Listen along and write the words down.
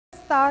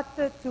start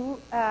to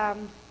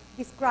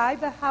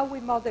describe how we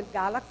model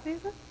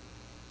galaxies,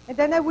 and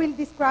then I will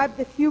describe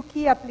the few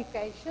key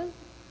applications,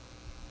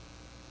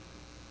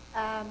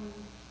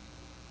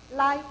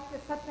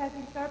 such as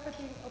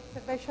interpreting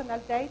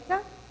observational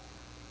data.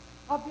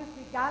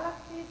 Obviously,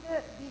 galaxies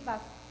give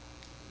us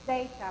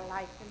data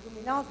like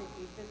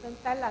luminosity. They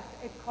don't tell us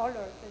a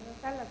color, they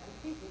don't tell us the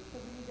physics, so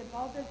we need a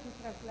model to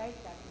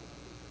translate that into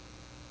physics.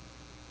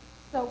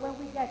 So when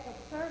we get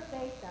observed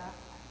data,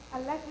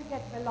 unless we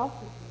get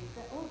velocities,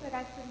 all the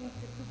rest needs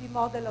to be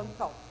modeled on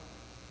top.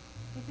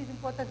 This is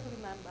important to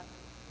remember.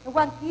 And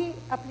one key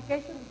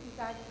application is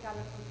designing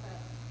galaxy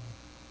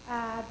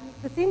surface.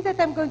 The thing that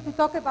I'm going to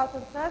talk about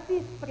on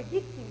surface is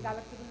predicting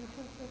galaxy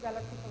evolution through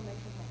galaxy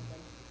formation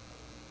models.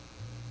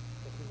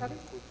 Sorry?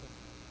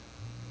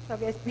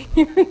 Sorry, I speak.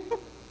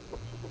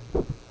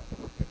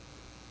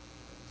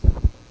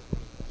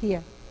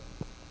 Here.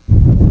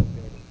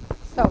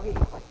 Sorry.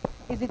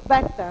 Is it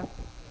better?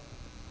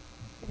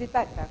 Is it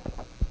better?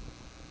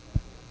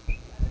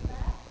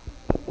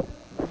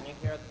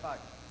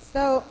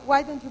 So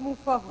why don't you move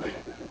forward?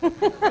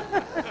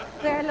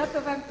 There are a lot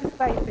of empty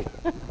spaces.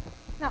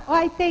 Now,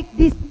 I take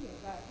this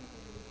here.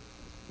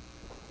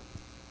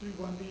 Do you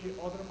want the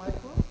other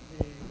micro?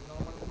 The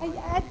normal I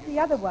had the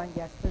other one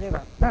yesterday.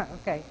 Ah,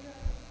 okay.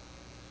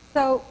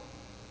 So,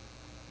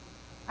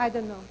 I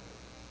don't know.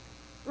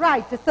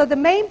 Right, so the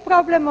main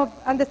problem of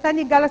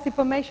understanding galaxy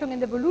formation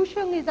and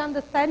evolution is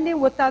understanding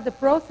what are the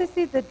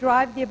processes that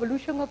drive the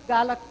evolution of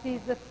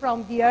galaxies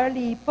from the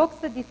early epochs.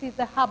 This is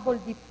the Hubble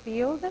Deep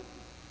Field,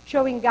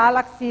 showing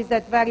galaxies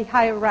at very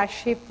high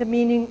redshift,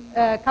 meaning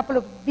a couple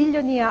of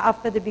billion years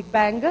after the Big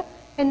Bang.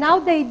 And now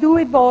they do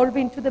evolve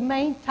into the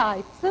main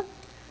types,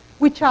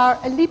 which are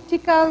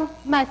elliptical,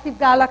 massive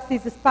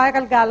galaxies,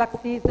 spiral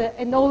galaxies,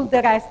 and all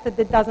the rest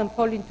that doesn't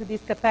fall into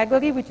this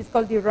category, which is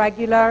called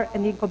irregular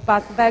and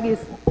encompass various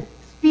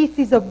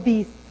species of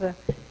beasts.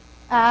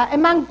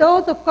 Among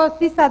those, of course,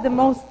 these are the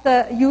most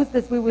used,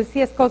 as we will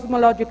see, as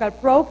cosmological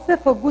probes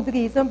for good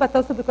reason, but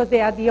also because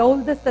they are the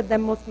oldest and the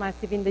most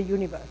massive in the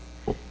universe.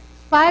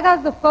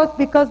 Spirals, of course,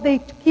 because they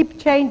keep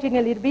changing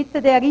a little bit,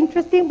 they are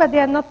interesting, but they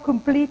are not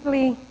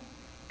completely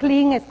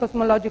clean as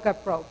cosmological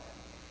probes.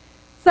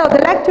 So the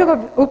lecture of,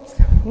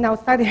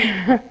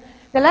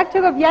 the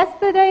lecture of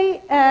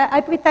yesterday,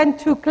 I pretend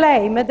to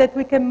claim that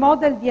we can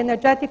model the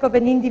energetic of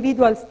an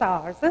individual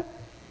stars,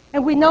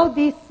 and we know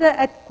this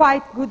at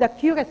quite good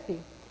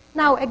accuracy.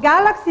 Now, a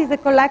galaxy is a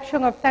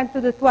collection of 10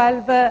 to the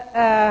 12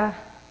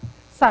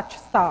 such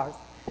stars.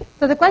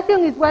 So the question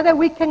is whether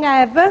we can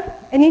have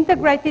an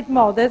integrated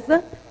models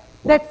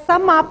that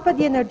sum up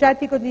the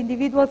energetic of the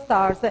individual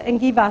stars and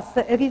give us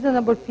a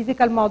reasonable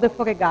physical model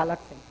for a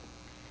galaxy.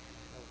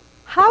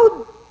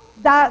 How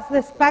does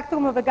the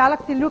spectrum of a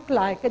galaxy look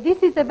like?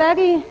 This is a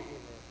very,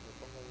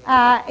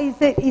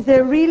 is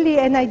a really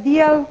an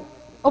ideal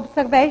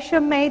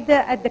observation made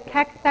at the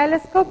Keck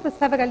telescope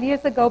several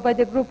years ago by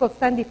the group of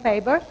Sandy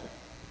Faber,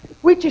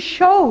 which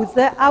shows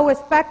how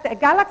a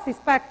galaxy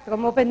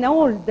spectrum of an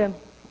old,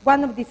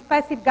 one of these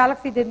passive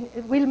galaxies that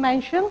we'll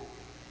mention,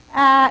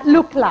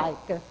 look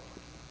like.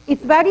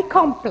 It's very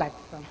complex.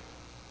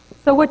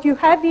 So what you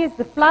have is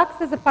the flux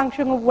as a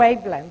function of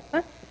wavelength.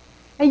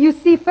 And you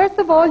see, first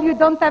of all, you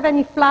don't have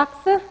any flux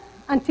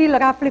until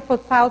roughly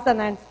 4,000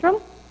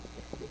 angstrom.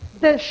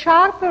 The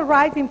sharp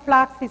rise in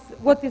flux is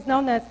what is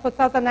known as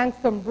 4,000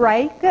 angstrom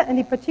break, and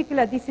in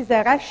particular, this is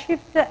a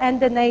redshift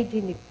and an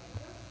aging effect.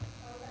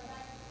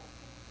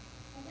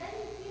 And then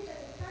you see that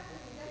the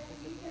structure is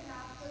actually eaten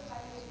up by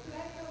a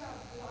plethora of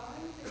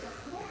lines and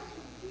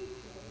absorption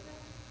features.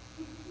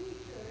 These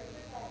features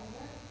then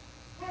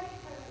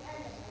chemical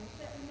elements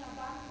in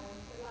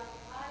abundance, like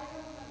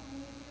iron,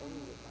 magnesium,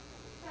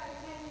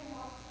 titanium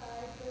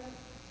oxide,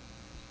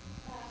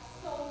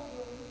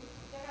 sodium.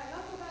 There are a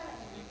lot of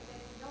elements that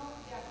you know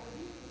they are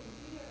produced in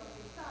the interior of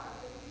the star,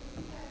 but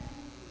you can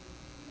use it.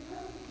 You can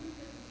only use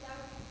it in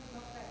galaxies do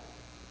not have.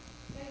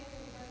 Let's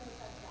remember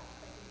such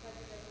aspect.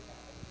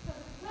 So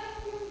the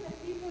question that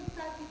people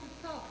started to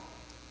solve.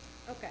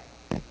 Okay.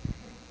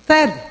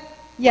 Third.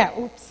 Yeah,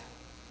 oops.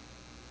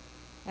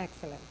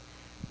 Excellent.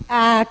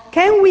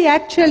 Can we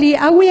actually,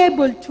 are we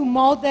able to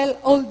model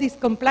all this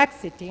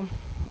complexity?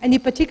 And in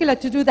particular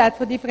to do that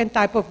for different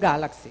types of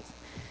galaxies.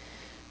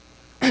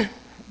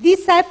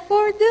 This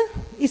effort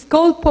is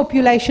called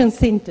population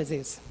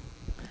synthesis.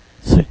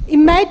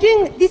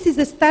 Imagine this is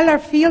a stellar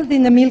field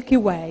in the Milky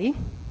Way.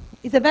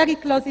 It's a very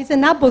close, it's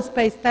an Hubble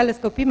Space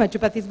Telescope image,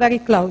 but it's very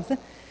close.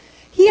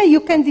 Here you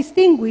can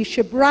distinguish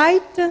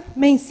bright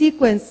main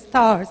sequence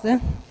stars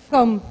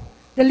from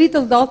the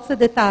little dots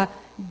that are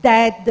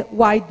dead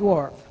white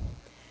dwarf.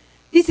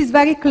 This is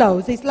very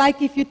close. It's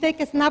like if you take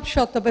a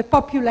snapshot of a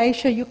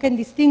population, you can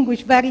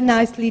distinguish very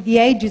nicely the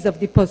ages of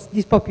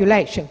this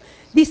population.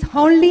 This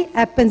only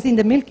happens in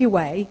the Milky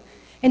Way,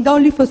 and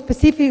only for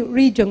specific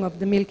region of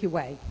the Milky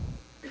Way.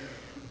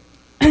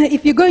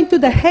 If you go into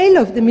the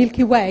halo of the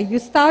Milky Way, you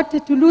start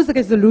to lose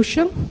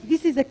resolution.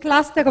 This is a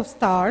cluster of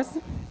stars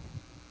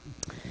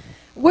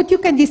what you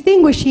can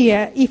distinguish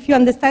here, if you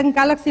understand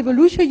galaxy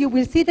evolution, you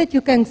will see that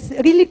you can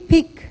really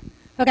pick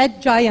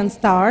red giant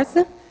stars.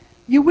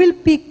 You will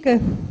pick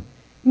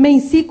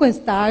main sequence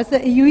stars.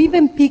 You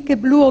even pick a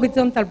blue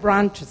horizontal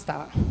branch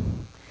star.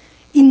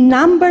 In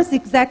numbers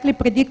exactly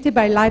predicted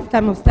by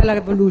lifetime of stellar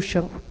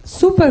evolution.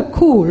 Super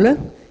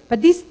cool,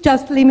 but this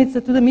just limits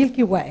it to the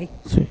Milky Way.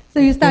 Sí. So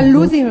you start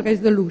losing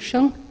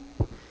resolution.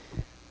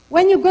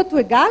 When you go to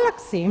a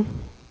galaxy,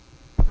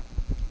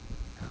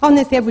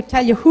 honestly, I would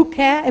tell you, who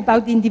care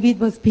about the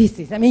individual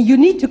species? I mean, you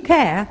need to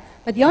care,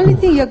 but the only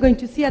thing you're going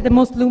to see are the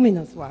most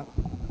luminous ones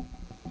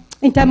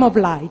in terms of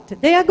light.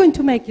 They are going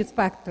to make you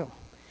spectral.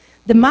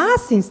 The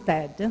mass,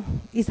 instead,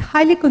 is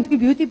highly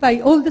contributed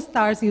by all the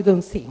stars you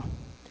don't see.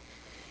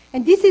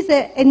 And this is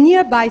a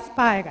nearby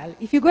spiral.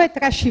 If you go at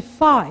redshift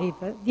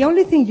 5, the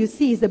only thing you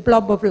see is a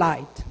blob of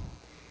light.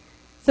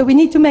 So we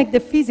need to make the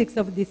physics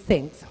of these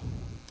things.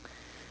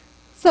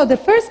 So the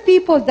first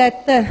people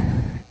that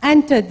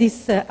entered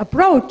this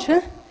approach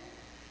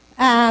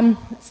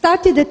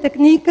started a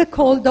technique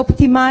called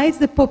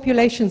optimized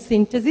population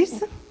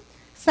synthesis.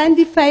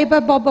 Sandy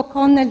Faber, Bob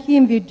O'Connell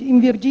here in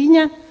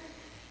Virginia,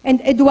 and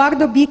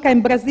Eduardo Bica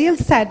in Brazil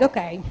said,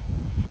 okay,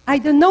 I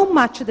don't know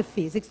much of the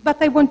physics,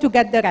 but I want to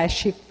get the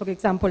redshift, for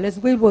example, as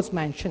Will was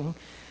mentioning.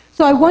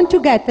 So I want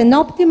to get an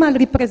optimal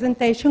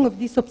representation of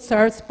this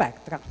observed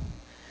spectra.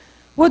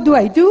 What do?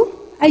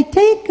 I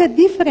take a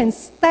different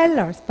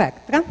stellar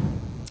spectra,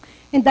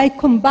 and I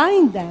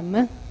combine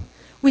them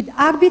with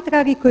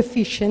arbitrary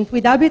coefficients,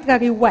 with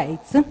arbitrary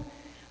weights,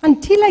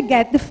 until I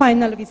get the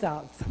final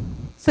results.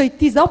 So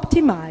it is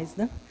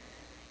optimized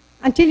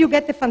until you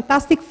get a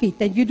fantastic fit,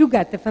 and you do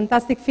get a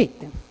fantastic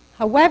fit.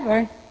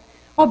 However,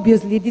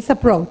 obviously, this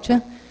approach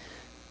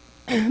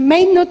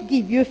may not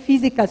give you a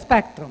physical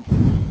spectrum.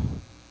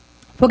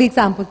 For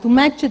example, to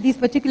match this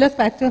particular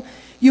spectrum,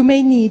 you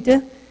may need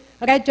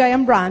red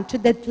giant branch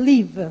that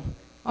live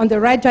on the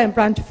red giant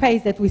branch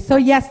phase that we saw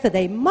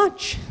yesterday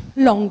much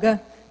longer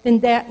than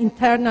their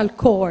internal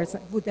cores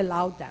would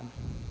allow them.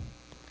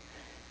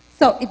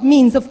 So it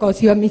means, of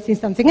course, you are missing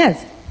something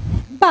else.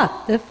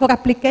 But for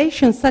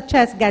applications such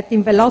as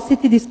getting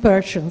velocity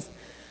dispersions,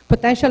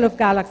 potential of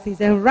galaxies,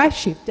 and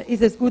redshift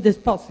is as good as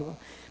possible.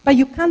 But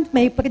you can't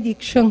make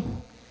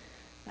prediction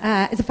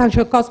as a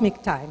function of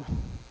cosmic time.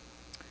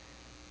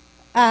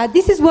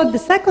 This is what the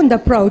second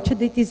approach,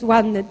 that is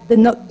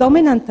the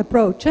dominant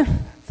approach,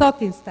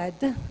 thought instead,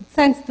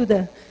 thanks to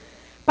the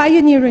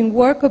pioneering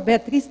work of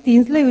Beatrice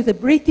Tinsley, who is a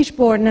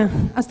British-born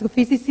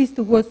astrophysicist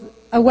who was,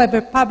 however,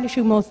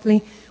 publishing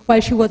mostly while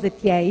she was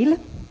at Yale.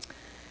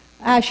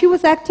 She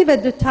was active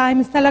at the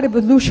time stellar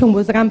evolution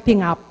was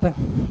ramping up.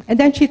 And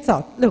then she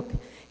thought, look,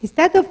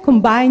 instead of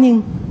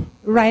combining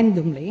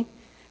randomly,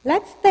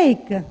 let's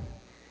take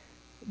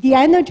the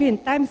energy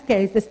and time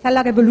scales the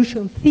stellar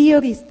evolution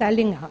theory is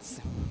telling us.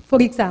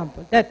 For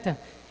example, that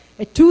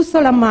a 2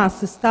 solar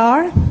mass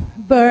star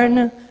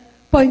burn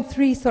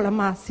 0.3 solar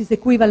masses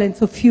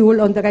equivalents of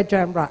fuel on the red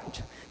giant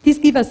branch. This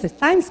gives us a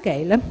time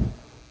scale,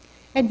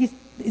 and this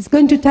is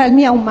going to tell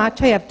me how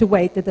much I have to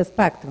wait at the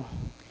spectrum.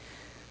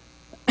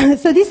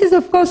 So this is,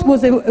 of course,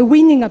 was a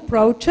winning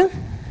approach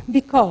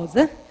because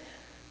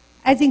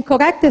as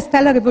incorrect as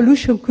stellar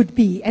evolution could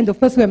be, and of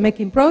course we are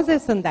making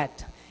progress on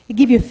that, it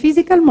gives you a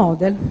physical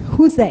model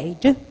whose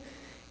age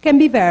can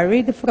be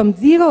varied from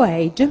 0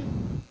 age,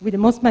 with the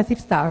most massive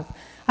stars,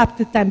 up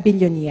to 10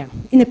 billion years,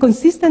 in a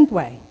consistent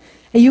way.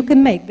 And you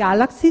can make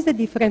galaxies at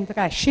different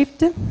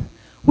redshift,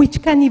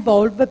 which can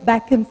evolve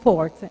back and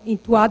forth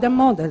into other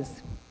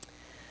models.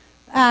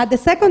 The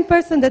second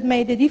person that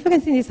made a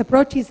difference in this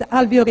approach is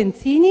Alvio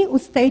Renzini, who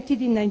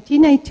stated in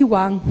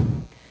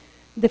 1981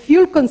 the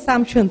fuel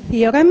consumption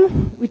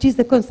theorem, which is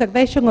the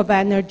conservation of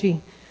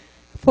energy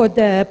for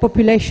the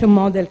population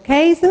model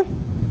case,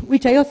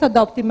 which I also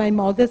adopted in my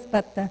models,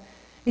 but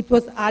it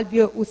was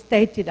Alvio who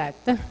stated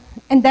that.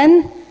 And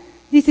then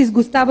this is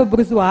Gustavo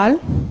Brusual,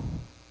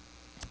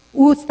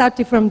 who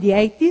started from the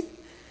 80s,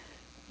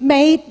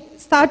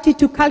 started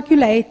to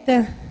calculate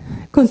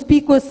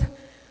conspicuous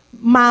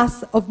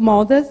mass of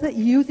models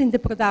using the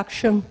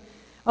production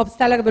of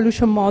stellar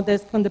evolution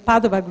models from the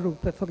Padova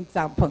group, for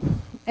example.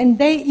 And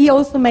he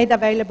also made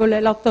available a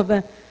lot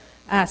of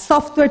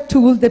software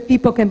tools that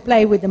people can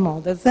play with the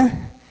models.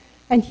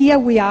 And here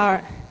we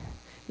are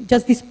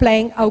just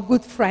displaying how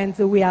good friends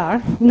we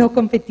are, no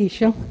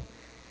competition.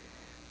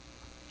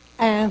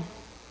 And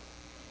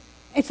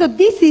so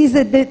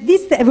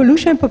this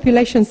evolution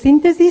population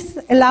synthesis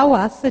allow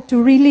us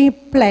to really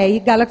play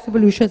galaxy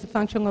evolution as a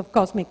function of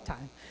cosmic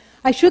time.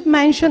 I should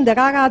mention there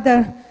are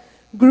other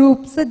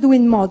groups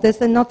doing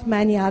models and not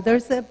many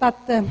others, but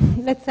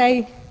let's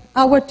say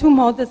our two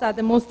models are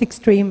the most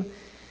extreme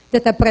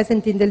that are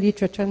present in the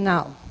literature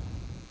now.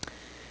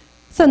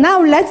 So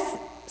now let's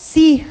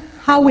see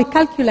how we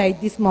calculate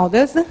these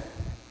models.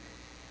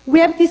 We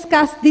have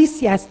discussed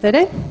this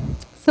yesterday.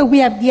 So we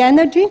have the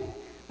energy,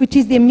 which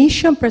is the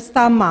emission per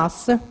star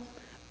mass,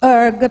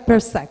 erg per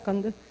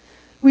second.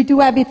 We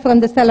do have it from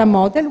the stellar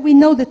model. We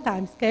know the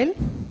time scale.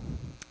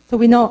 So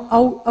we know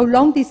how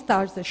long these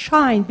stars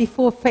shine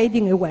before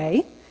fading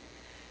away.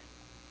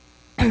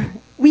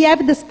 We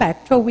have the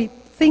spectra we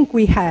think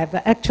we have.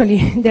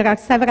 Actually, there are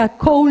several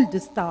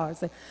cold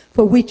stars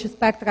for which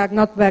spectra are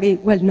not very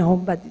well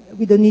known, but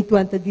we don't need to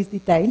enter this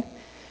detail.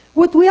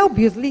 What we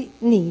obviously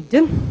need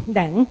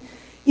then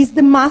is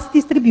the mass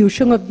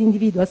distribution of the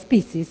individual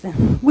species,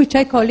 which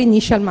I call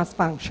initial mass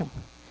function.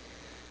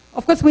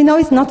 Of course, we know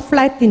it's not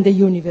flat in the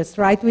universe,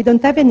 right? We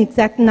don't have an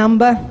exact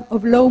number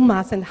of low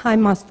mass and high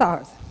mass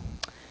stars.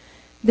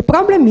 The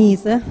problem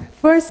is,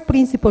 first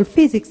principle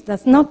physics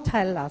does not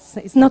tell us,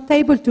 it's not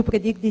able to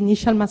predict the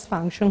initial mass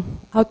function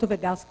out of a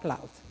gas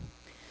cloud.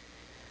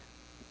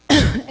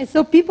 And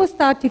so people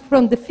started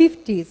from the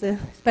 50s,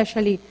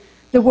 especially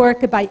the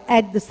work by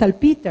Ed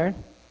Salpeter,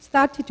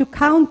 started to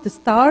count the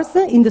stars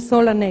in the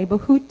solar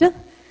neighborhood.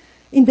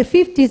 In the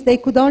 50s, they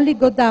could only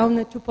go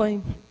down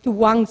to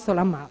 1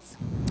 solar mass.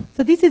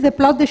 So this is a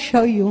plot that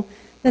shows you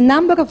the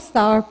number of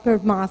stars per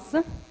mass,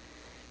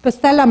 per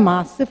stellar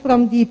mass,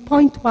 from the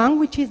 0.1,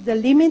 which is the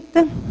limit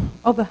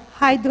of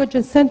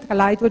hydrogen, central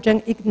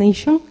hydrogen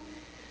ignition,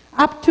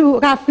 up to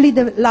roughly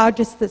the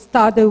largest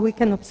star that we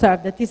can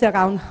observe, that is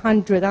around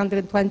 100,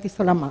 120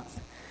 solar mass.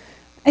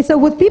 And so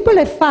what people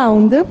have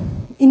found,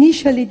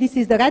 initially, this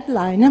is the red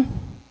line,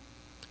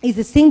 is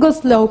a single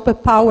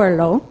slope power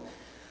law,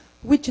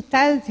 which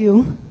tells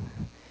you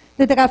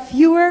that there are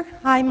fewer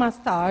high mass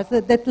stars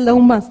than low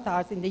mass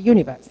stars in the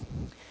universe.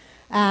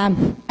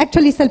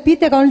 Actually,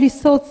 Salpeter only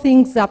saw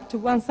things up to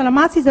 1 solar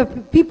mass.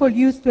 People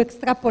used to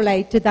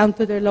extrapolate down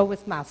to the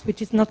lowest mass,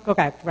 which is not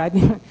correct, right?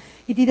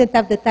 He didn't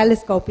have the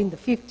telescope in the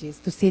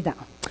 50s to see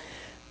down.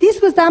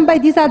 This was done by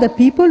these other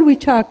people,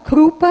 which are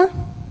Krupa,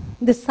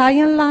 the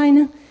cyan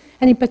line,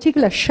 and in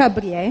particular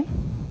Chabrier,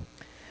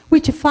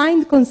 which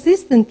find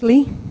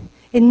consistently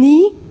a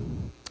knee,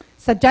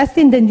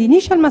 suggesting that the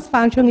initial mass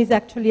function is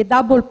actually a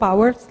double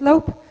power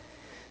slope.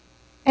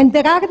 And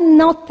there are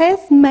not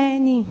as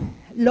many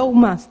low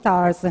mass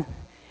stars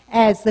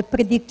as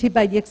predicted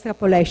by the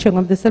extrapolation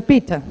of the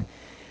Salpeter.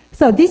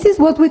 So this is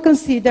what we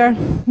consider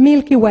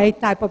Milky Way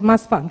type of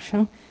mass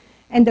function.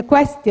 And the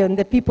question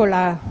that people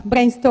are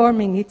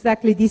brainstorming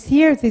exactly these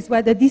years is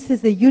whether this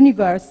is a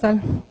universal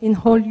in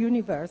whole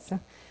universe,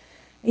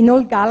 in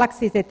all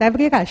galaxies at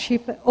every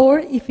redshift, or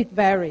if it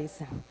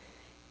varies.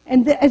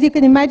 And as you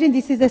can imagine,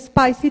 this is a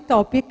spicy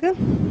topic.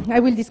 I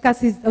will discuss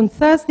this on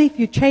Thursday. If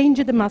you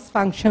change the mass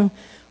function,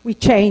 we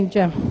change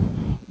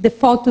the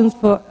photons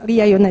for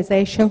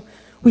reionization.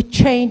 We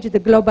change the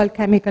global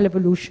chemical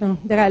evolution.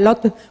 There are a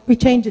lot of, we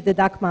change the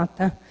dark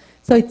matter.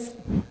 So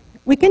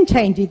we can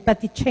change it,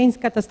 but it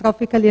changes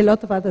catastrophically a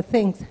lot of other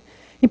things.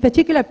 In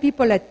particular,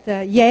 people at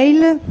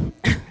Yale,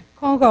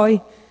 Conroy,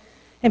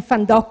 and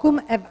Van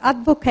Dokkum have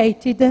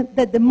advocated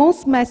that the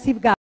most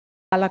massive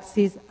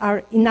galaxies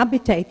are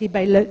inhabited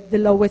by the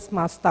lowest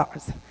mass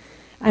stars.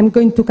 I'm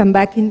going to come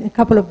back in a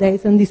couple of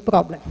days on this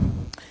problem.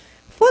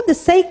 For the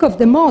sake of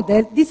the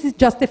model, this is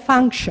just a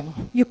function.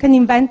 You can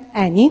invent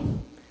any,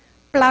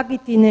 plug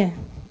it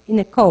in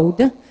a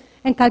code,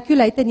 and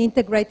calculate an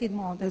integrated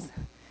model.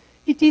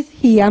 It is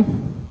here.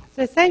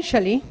 So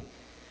essentially,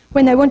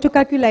 when I want to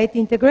calculate the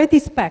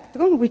integrated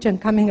spectrum, which I'm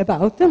coming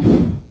about,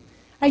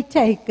 I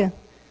take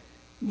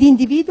the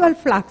individual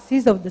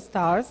fluxes of the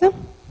stars,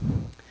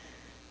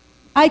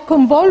 I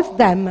convolve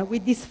them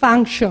with this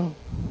function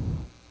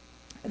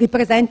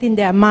representing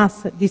their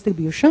mass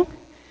distribution.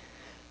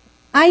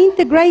 I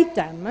integrate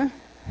them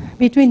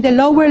between the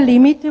lower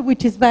limit,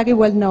 which is very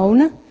well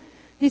known.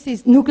 This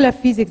is nuclear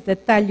physics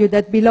that tell you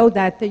that below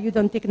that you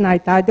don't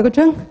ignite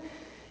hydrogen.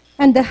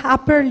 And the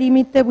upper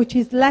limit, which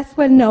is less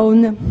well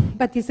known,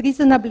 but is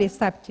reasonably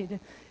accepted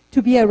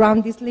to be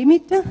around this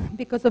limit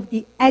because of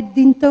the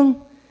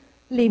Eddington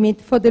limit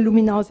for the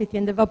luminosity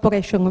and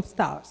evaporation of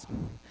stars.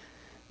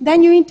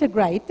 Then you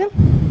integrate,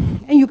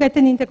 and you get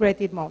an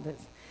integrated model.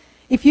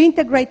 If you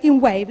integrate in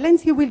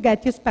wavelengths, you will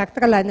get your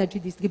spectral energy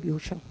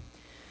distribution.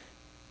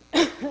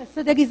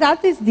 So the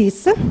result is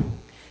this.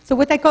 So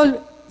what I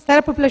call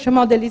stellar population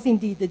model is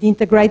indeed the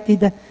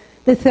integrated,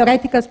 the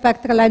theoretical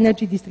spectral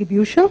energy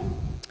distribution.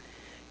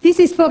 This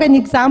is, for an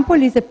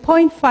example, is a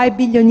 0.5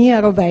 billion year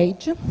of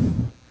age.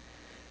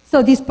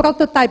 So this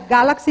prototype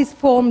galaxy is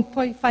formed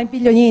 0.5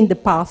 billion years in the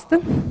past,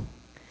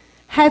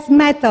 has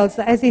metals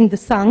as in the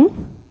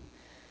sun,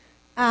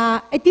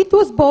 and it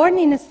was born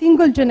in a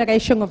single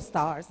generation of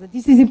stars.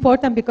 This is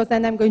important because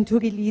then I'm going to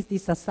release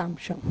this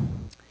assumption.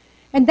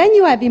 And then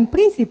you have, in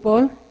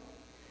principle,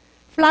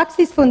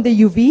 fluxes from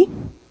the UV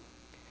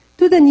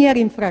to the near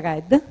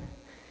infrared,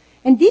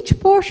 and each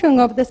portion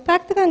of the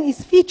spectrum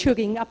is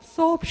featuring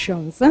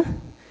absorptions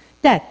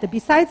that,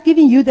 besides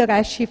giving you the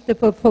redshift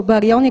for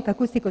baryonic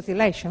acoustic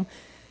oscillation,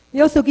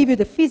 they also give you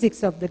the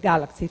physics of the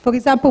galaxy. For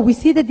example, we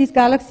see that this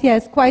galaxy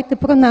has quite a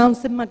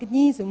pronounced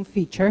magnesium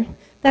feature.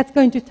 That's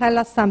going to tell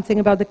us something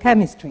about the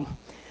chemistry.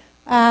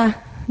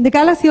 The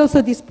galaxy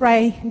also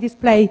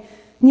display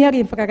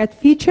near-infrared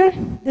features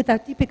that are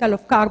typical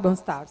of carbon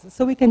stars,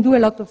 so we can do a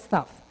lot of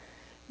stuff.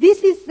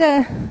 This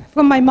is,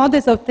 from my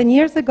models of 10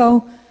 years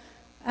ago,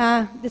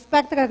 The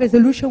spectral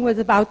resolution was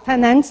about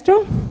 10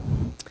 angstrom.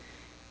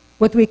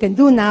 What we can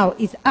do now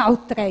is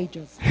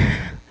outrageous.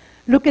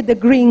 Look at the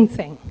green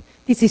thing.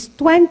 This is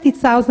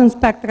 20,000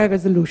 spectral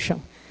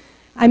resolution.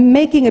 I'm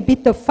making a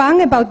bit of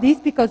fun about this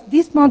because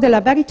these models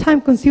are very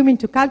time-consuming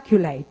to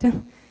calculate.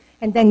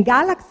 And then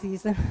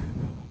galaxies,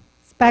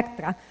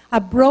 spectra,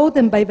 are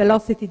broadened by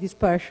velocity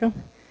dispersion.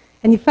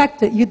 And in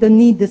fact, you don't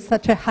need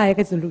such a high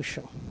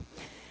resolution.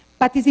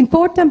 But it's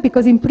important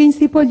because in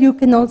principle, you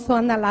can also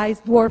analyze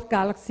dwarf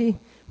galaxies,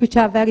 which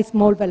are very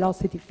small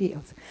velocity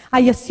fields. I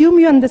assume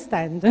you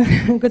understand,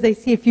 because I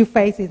see a few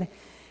faces,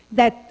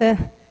 that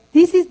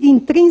this is the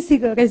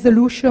intrinsic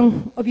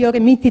resolution of your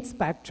emitted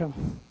spectrum.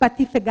 But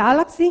if a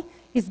galaxy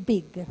is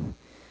big,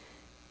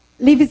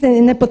 lives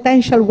in a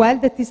potential well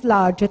that is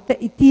large,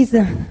 it is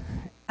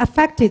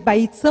affected by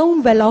its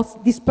own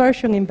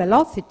dispersion in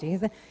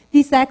velocities,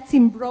 this acts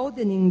in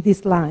broadening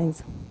these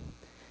lines.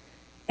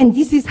 And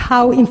this is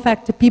how, in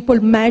fact, people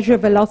measure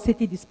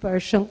velocity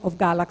dispersion of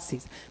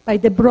galaxies, by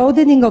the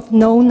broadening of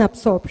known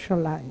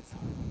absorption lines.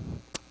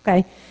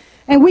 Okay?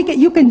 And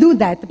you can do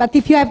that, but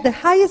if you have the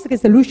highest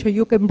resolution,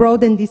 you can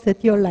broaden this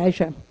at your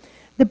leisure.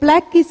 The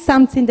black is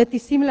something that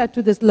is similar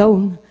to the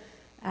Sloan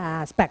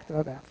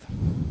spectrograph.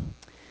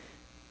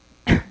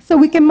 So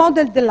we can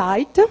model the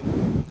light.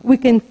 We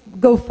can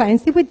go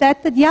fancy with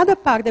that. The other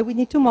part that we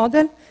need to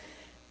model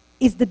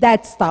is the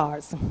dead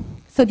stars.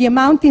 So the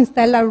amount in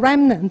stellar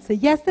remnants.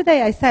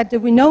 Yesterday I said that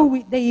we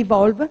know they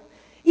evolve.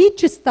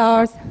 Each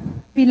star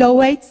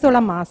below 8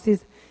 solar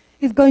masses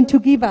is going to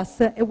give us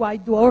a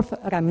white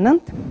dwarf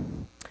remnant.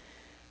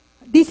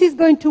 This is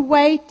going to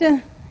weight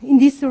in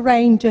this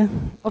range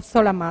of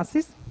solar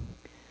masses.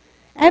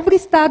 Every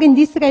star in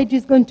this range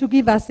is going to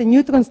give us a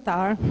neutron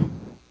star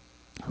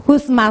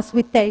whose mass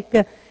we take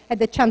at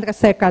the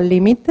Chandrasekhar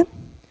limit.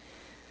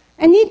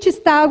 And each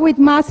star with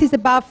masses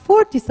above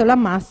 40 solar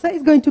mass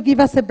is going to give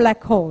us a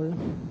black hole.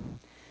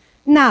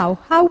 Now,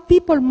 how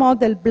people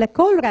model black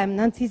hole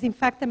remnants is in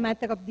fact a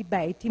matter of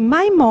debate. In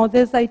my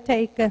models, I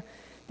take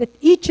that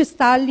each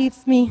star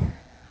leaves me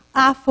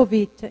half of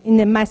it in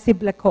a massive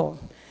black hole.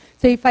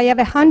 So if I have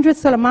 100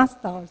 solar mass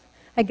stars,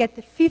 I get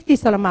a 50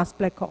 solar mass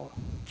black hole.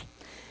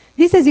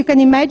 This, as you can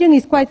imagine,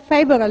 is quite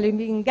favorable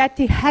in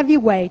getting heavy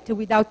weight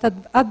without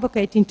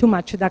advocating too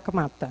much dark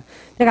matter.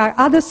 There are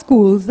other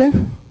schools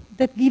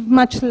that give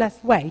much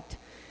less weight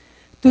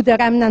to the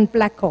remnant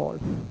black hole.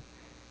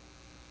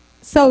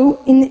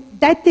 So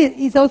that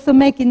is also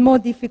making more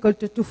difficult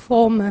to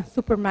form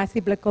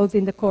supermassive black holes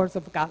in the cores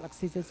of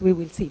galaxies, as we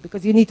will see,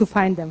 because you need to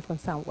find them from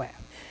somewhere.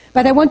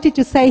 But I wanted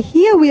to say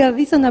here we are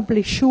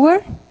reasonably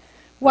sure,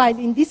 while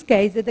in this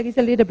case there is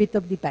a little bit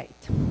of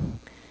debate.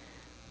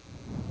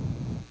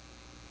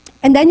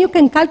 And then you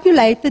can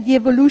calculate the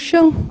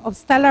evolution of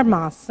stellar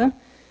mass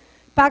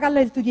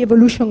parallel to the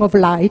evolution of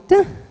light.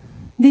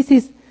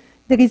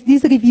 There is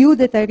this review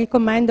that I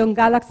recommend on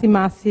galaxy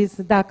masses,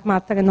 dark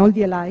matter, and all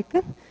the alike,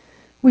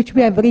 which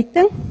we have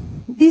written.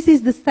 This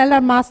is the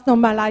stellar mass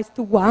normalized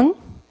to 1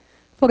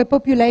 for a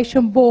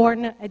population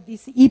born at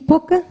this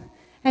epoch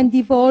and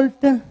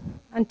evolved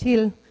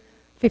until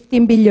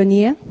 15 billion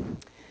years.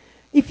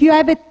 If you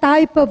have a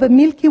type of a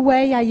Milky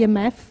Way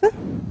IMF,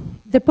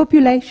 the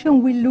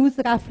population will lose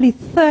roughly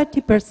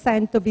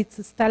 30% of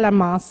its stellar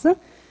mass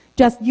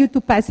just due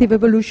to passive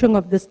evolution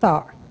of the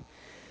star.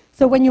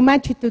 So when you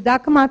match it to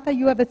dark matter,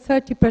 you have a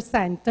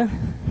 30%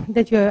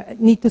 that you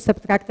need to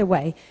subtract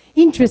away.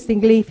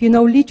 Interestingly, if you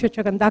know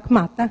literature on dark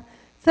matter,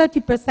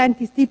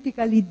 30% is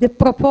typically the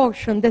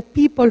proportion that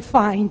people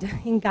find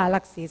in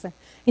galaxies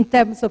in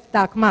terms of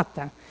dark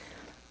matter.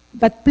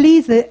 But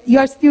please,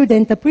 your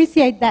student,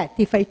 appreciate that.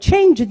 If I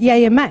change the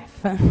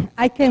IMF,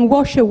 I can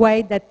wash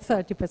away that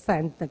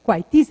 30%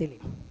 quite easily.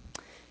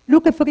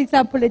 Look, for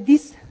example, at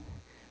this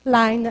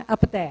line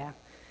up there.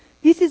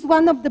 This is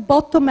one of the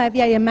bottom-heavy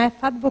IMF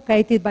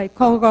advocated by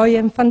Conroy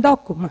and Van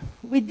Dokkum.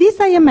 With this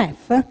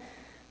IMF,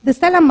 the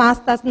stellar mass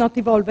does not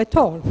evolve at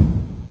all.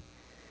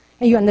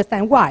 And you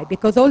understand why,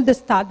 because all the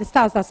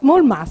stars are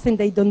small mass and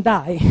they don't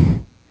die.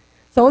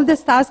 So all the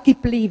stars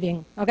keep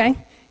living, okay?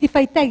 If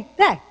I take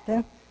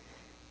that,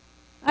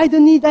 I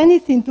don't need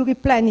anything to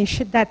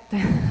replenish that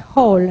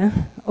hole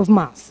of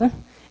mass.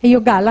 And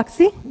your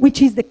galaxy,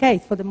 which is the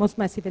case for the most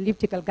massive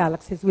elliptical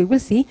galaxies we will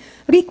see,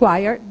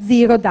 require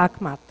 0 dark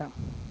matter.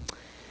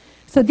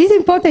 So this is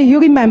important you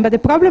remember the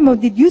problem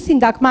of deducing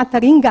dark matter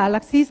in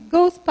galaxies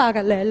goes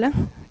parallel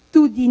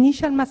to the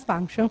initial mass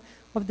function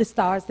of the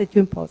stars that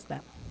you impose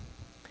them.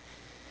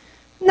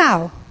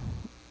 Now,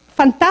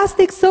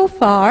 fantastic so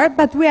far,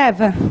 but we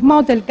have a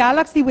model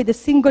galaxy with a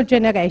single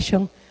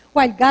generation,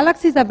 while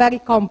galaxies are very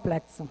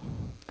complex.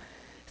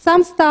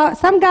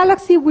 Some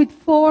galaxies will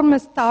form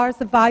stars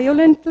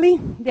violently.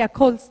 They are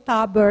called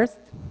starbursts.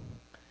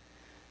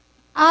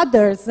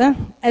 Others,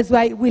 as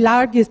I will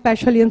argue,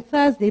 especially on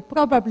Thursday,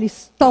 probably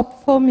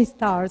stop forming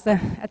stars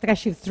at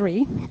redshift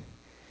 3.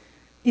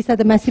 These are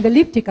the massive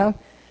elliptical.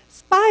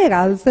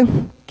 Spirals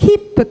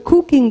keep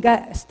cooking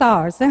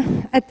stars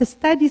at a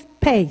steady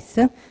pace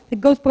that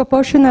goes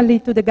proportionally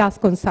to the gas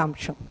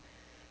consumption.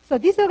 So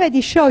this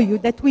already shows you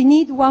that we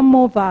need one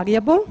more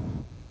variable,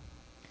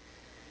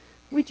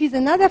 which is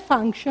another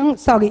function.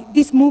 Sorry,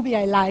 this movie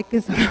I like,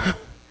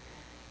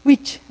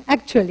 which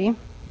actually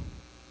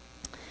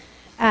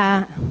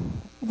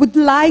would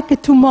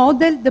like to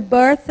model the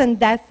birth and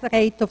death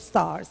rate of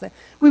stars.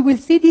 We will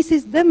see this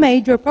is the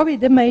major, probably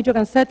the major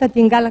uncertainty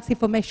in galaxy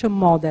formation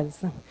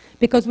models,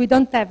 because we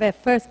don't have a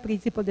first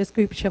principle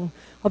description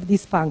of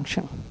this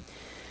function.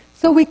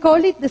 So we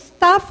call it the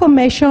star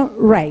formation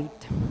rate.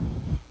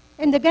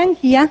 And again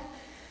here,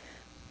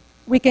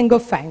 we can go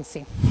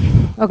fancy,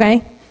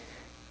 okay?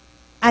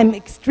 I'm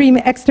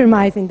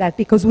extremizing that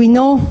because we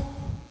know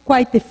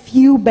quite a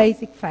few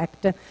basic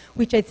facts,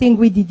 which I think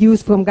we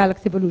deduce from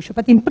galaxy evolution.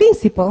 But in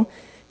principle,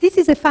 this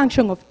is a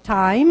function of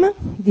time,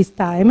 this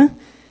time,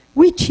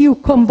 which you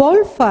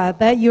convolve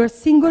further your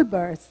single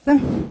bursts,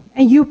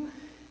 and you,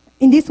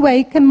 in this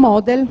way, can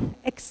model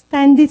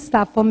extended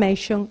star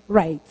formation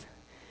rates.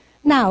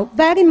 Now,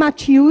 very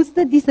much used,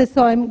 this is,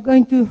 so I'm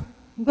going to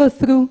go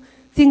through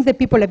things that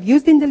people have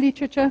used in the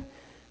literature.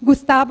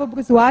 Gustavo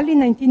Brusuali in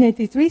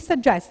 1983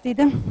 suggested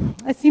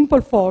a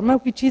simple form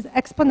which is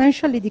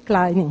exponentially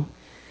declining.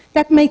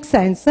 That makes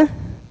sense,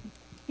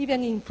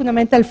 even in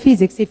fundamental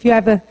physics. If you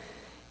have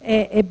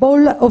a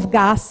ball of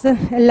gas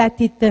and let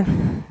it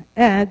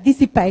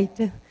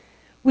dissipate,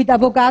 with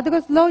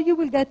Avogadro's law you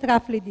will get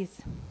roughly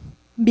this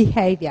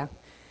behavior.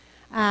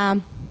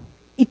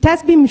 It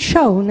has been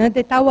shown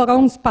that our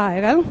own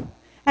spiral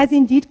has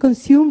indeed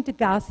consumed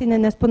gas in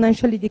an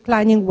exponentially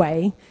declining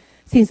way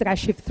since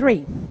redshift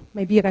 3,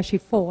 maybe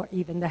redshift 4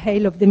 even, the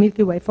halo of the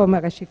Milky Way former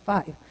redshift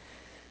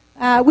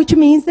 5. Which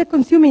means that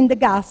consuming the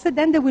gas,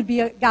 then there will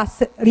be a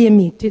gas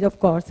re-emitted, of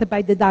course,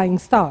 by the dying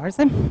stars,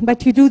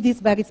 but you do this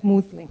very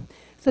smoothly.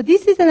 So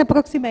this is an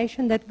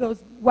approximation that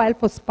goes well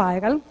for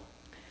spiral.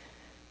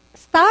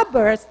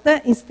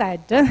 Starburst,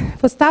 instead,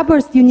 for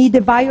starburst you need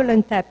a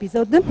violent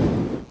episode,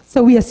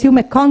 so we assume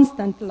a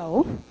constant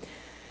law.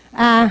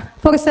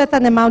 For a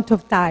certain amount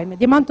of time.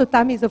 The amount of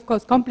time is, of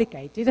course,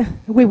 complicated.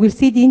 We will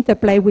see the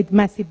interplay with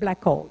massive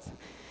black holes.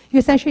 You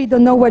essentially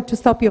don't know where to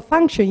stop your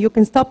function. You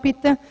can stop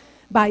it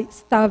by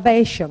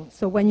starvation,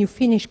 so when you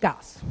finish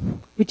gas,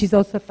 which is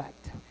also a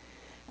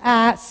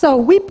fact. So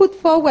we put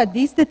forward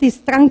this that is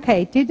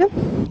truncated,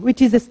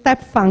 which is a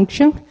step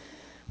function,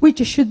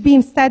 which should be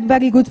instead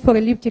very good for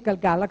elliptical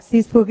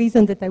galaxies for a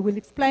reason that I will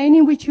explain,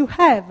 in which you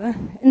have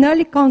an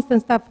early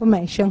constant star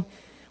formation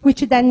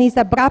which then is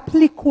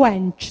abruptly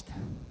quenched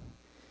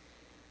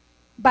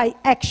by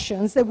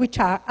actions which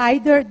are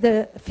either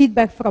the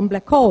feedback from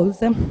black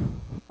holes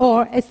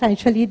or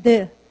essentially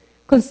the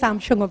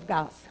consumption of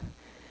gas.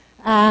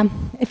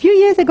 A few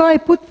years ago, I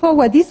put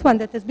forward this one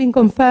that has been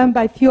confirmed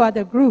by a few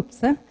other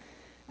groups,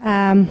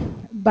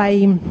 by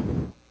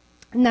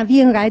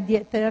Naveen Reddy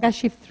at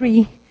redshift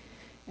 3,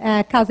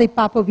 Kasey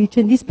Popovich,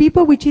 and these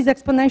people, which is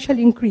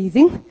exponentially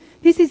increasing.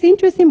 This is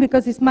interesting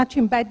because it's much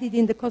embedded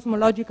in the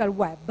cosmological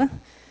web.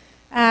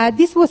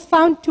 This was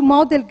found to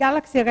model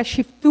galaxy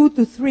redshift 2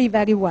 to 3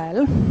 very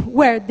well,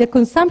 where the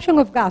consumption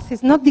of gas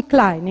is not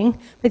declining,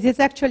 but it's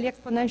actually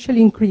exponentially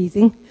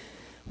increasing,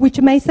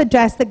 which may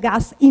suggest a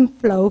gas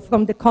inflow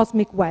from the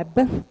cosmic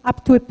web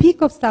up to a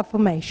peak of star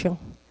formation,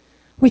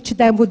 which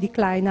then would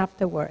decline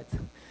afterwards.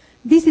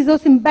 This is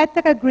also in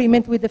better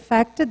agreement with the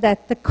fact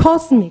that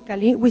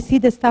cosmically we see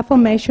the star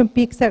formation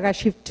peaks at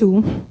redshift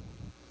 2,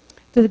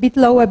 to a bit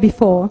lower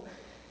before,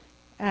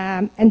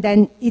 and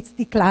then its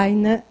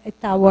decline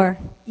at our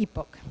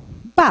epoch.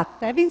 But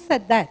having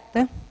said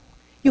that,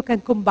 you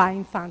can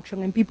combine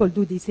function, and people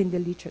do this in the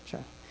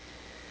literature.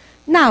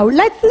 Now,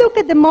 let's look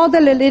at the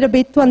model a little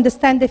bit to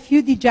understand a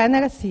few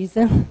degeneracies,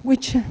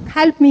 which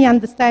help me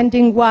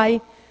understanding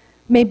why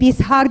maybe it's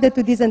harder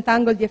to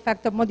disentangle the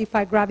effect of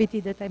modified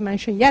gravity that I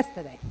mentioned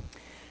yesterday.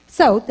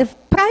 So the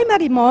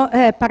primary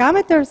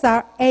parameters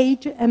are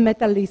age and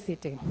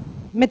metallicity.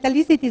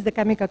 Metallicity is the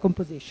chemical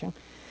composition.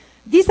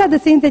 These are the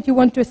things that you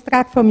want to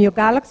extract from your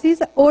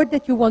galaxies or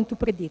that you want to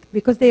predict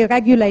because they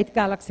regulate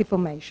galaxy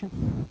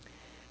formation.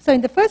 So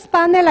in the first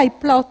panel, I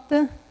plot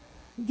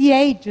the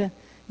age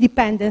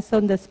dependence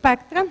on the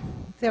spectra,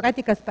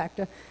 theoretical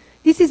spectra.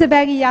 This is a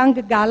very young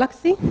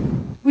galaxy,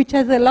 which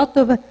has a lot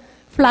of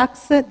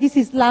flux. This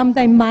is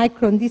lambda in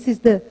micron. This is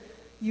the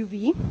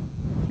UV,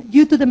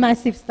 due to the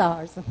massive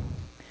stars.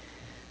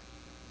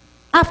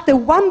 After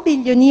 1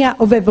 billion years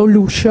of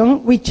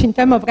evolution, which in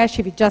terms of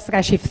redshift is just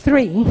redshift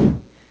 3,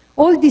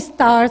 all these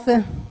stars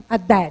are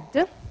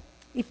dead,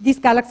 if this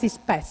galaxy is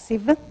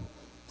passive,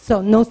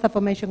 so no star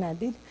formation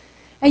added,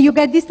 and you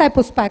get this type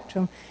of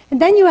spectrum. And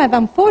then you have,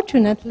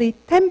 unfortunately,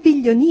 10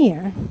 billion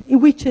years in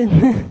which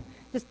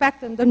the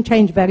spectrum don't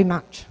change very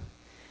much.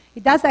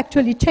 It does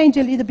actually change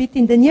a little bit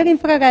in the near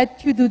infrared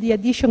to do the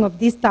addition of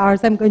these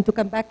stars. I'm going to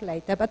come back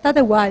later, but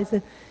otherwise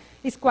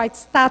it's quite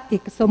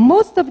static. So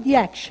most of the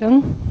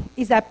action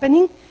is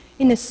happening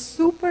in a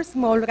super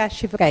small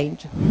redshift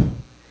range.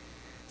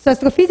 So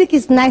astrophysics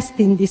is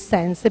nasty in this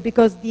sense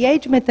because the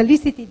age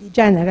metallicity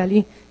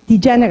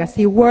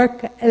degeneracy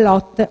work a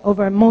lot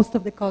over most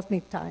of the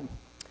cosmic time.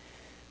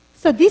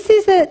 So this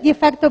is the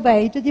effect of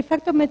age. The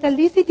effect of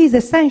metallicity is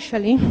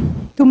essentially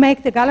to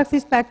make the galaxy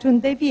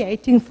spectrum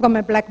deviating from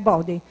a black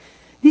body.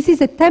 This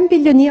is a 10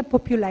 billion year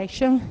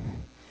population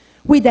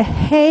with a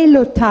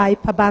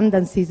halo-type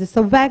abundances,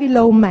 so very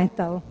low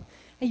metal.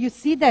 And you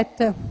see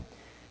that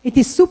it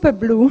is super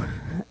blue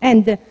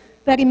and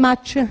very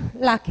much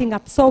lacking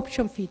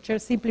absorption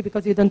features simply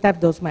because you don't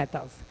have those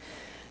metals.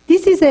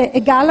 This is a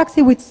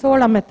galaxy with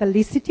solar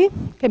metallicity,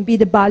 can be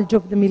the bulge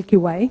of the Milky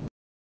Way.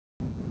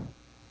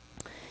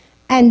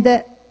 And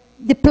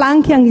the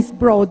Planckian is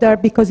broader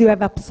because you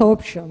have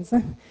absorptions.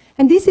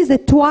 And this is a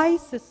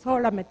twice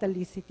solar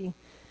metallicity,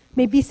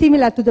 maybe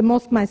similar to the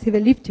most massive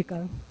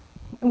elliptical.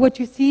 And what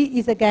you see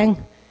is, again,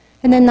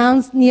 an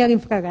enhanced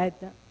near-infrared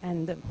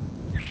and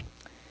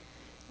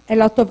a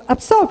lot of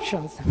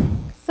absorptions.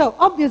 So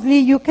obviously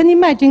you can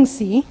imagine,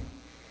 see,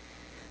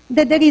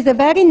 that there is a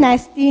very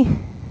nasty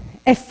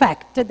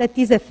effect that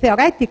is a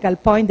theoretical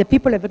point that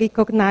people have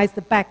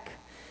recognized back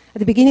at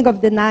the beginning of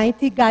the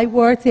 90s, Guy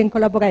Worthy and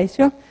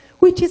collaboration,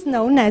 which is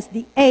known as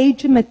the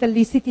age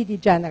metallicity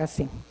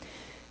degeneracy.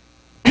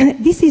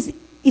 This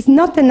is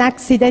not an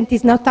accident,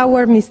 it's not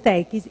our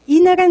mistake, it's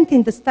inherent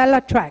in the stellar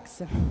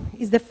tracks.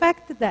 It's the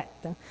fact that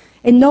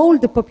an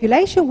old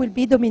population will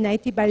be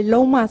dominated by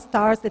low-mass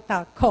stars that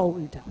are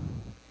cold.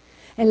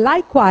 And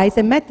likewise,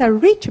 a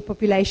metal-rich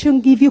population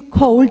gives you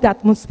cold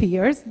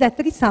atmospheres that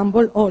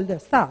resemble older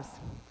stars.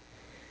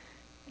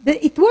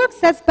 It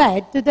works as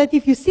bad that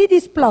if you see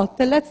this plot,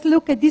 let's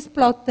look at this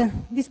plot,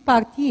 this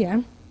part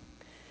here.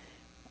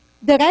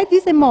 The red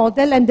is a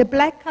model and the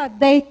black are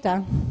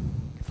data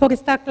for a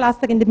star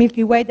cluster in the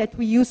Milky Way that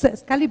we use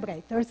as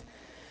calibrators.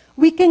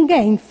 We can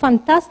gain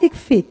fantastic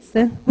fits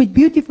with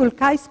beautiful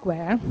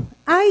chi-square,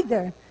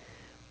 either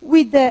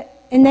with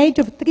an age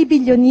of 3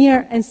 billion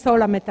year and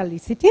solar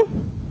metallicity,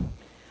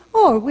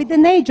 or with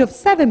an age of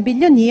 7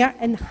 billion year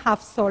and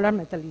half solar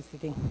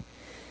metallicity.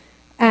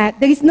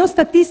 There is no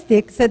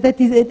statistics that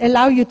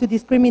allow you to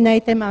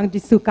discriminate among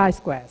these two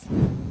chi-squares.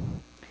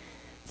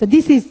 So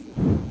this is,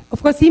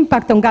 of course,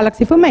 impact on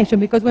galaxy formation,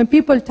 because when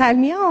people tell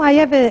me, oh, I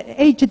have an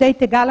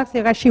age-dated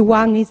galaxy, Rashi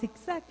 1 is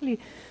exactly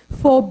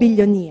 4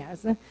 billion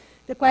years.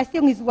 The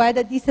question is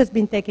whether this has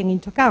been taken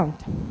into account.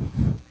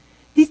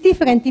 This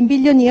difference in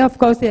billion years, of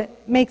course,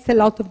 makes a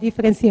lot of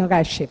difference in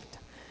redshift.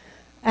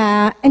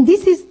 And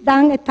this is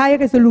done at high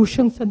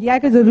resolution, so the high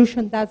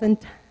resolution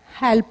doesn't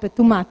help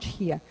too much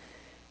here.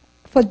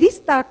 For this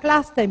star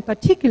cluster in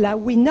particular,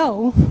 we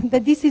know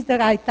that this is the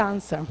right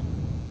answer,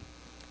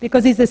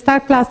 because it's a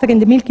star cluster in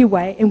the Milky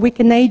Way, and we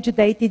can age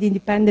date it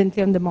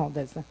independently on the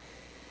models.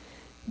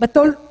 But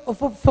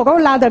for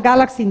all other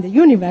galaxies in the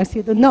universe,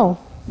 you don't know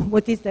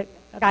what is the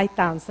right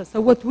answer.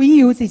 So what we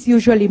use is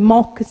usually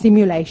mock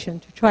simulation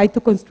to try to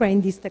constrain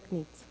these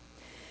techniques.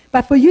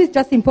 But for you, it's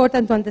just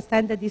important to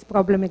understand that this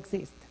problem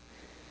exists.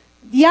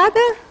 The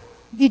other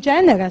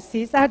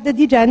degeneracies are the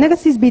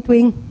degeneracies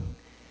between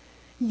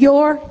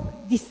your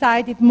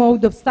decided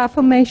mode of star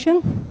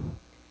formation,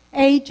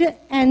 age,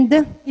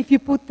 and if you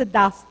put the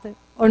dust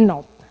or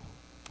not.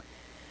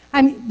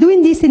 I'm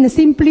doing this in a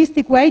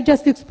simplistic way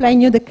just to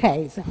explain you the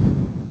case.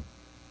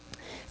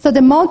 So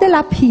the model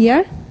up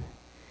here,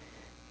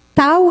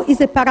 tau is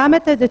a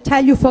parameter that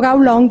tells you for how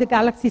long the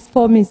galaxy is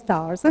forming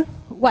stars,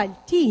 while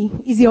t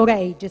is your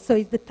age, so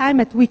it's the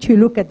time at which you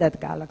look at that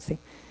galaxy.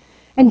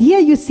 And here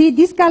you see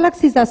these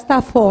galaxies are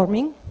star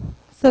forming,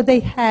 so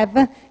they have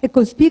a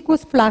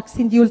conspicuous flux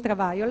in the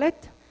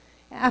ultraviolet.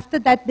 After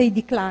that, they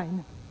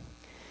decline.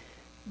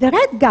 The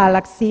red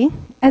galaxy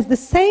has the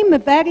same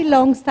very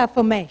long star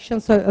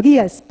formation, so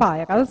real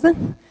spirals,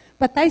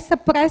 but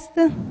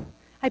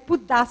I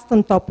put dust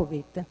on top of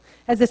it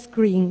as a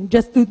screen,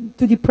 just to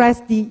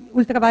depress the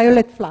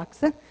ultraviolet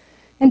flux.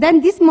 And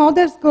then this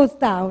model goes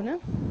down,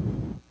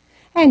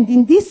 and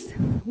in this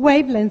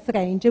wavelength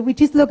range, which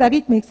is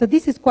logarithmic, so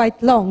this is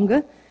quite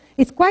long,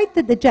 it's quite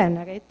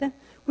degenerate,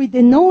 with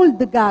an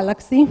old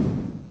galaxy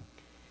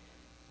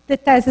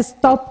that has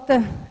stopped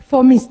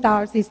forming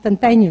stars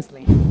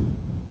instantaneously.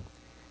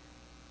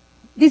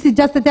 This is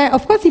just there.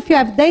 Of course, if you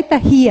have data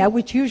here,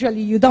 which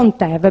usually you don't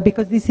have,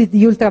 because this is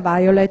the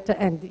ultraviolet,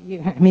 and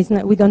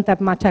we don't have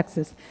much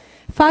access.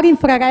 Far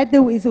infrared,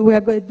 we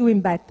are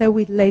doing better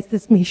with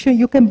latest mission.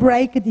 You can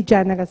break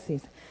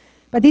degeneracies.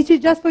 But this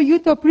is just for you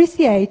to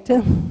appreciate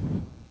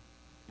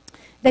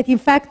that, in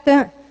fact,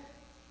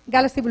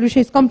 galaxy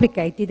evolution is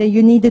complicated, and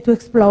you need to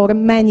explore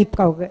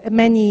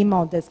many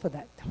models for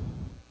that.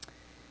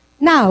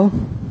 Now,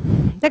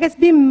 there has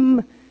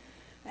been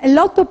a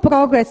lot of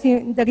progress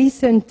in the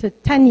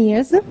recent 10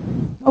 years,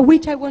 of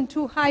which I want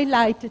to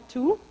highlight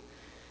two,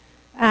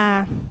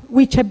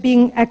 which have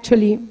been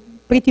actually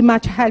pretty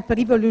much helped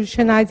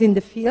revolutionizing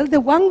the field.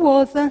 One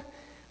was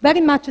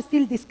very much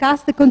still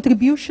discussed, the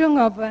contribution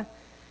of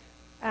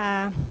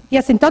the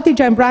asymptotic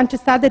giant branch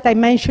star that I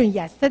mentioned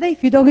yesterday.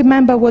 If you don't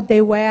remember what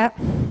they were,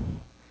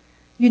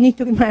 you need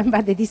to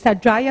remember that these are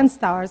giant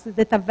stars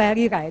that are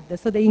very red,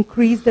 so they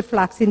increase the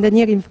flux in the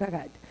near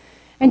infrared.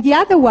 And the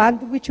other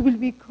one, which will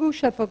be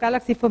crucial for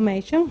galaxy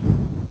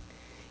formation,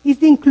 is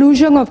the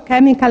inclusion of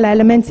chemical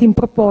elements in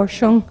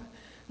proportion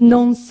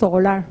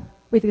non-solar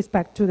with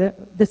respect to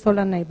the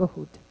solar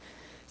neighborhood.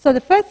 So the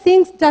first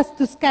thing, just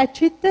to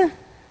sketch it,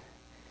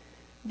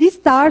 these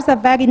stars are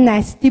very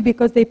nasty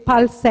because they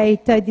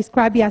pulsate. I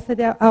described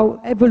yesterday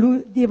how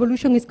the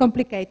evolution is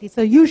complicated.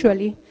 So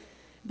usually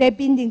they've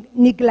been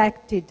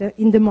neglected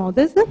in the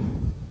models.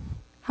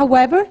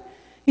 However,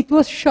 it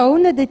was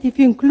shown that if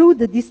you include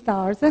these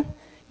stars,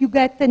 you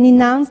get an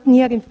enhanced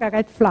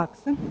near-infrared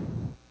flux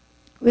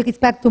with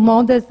respect to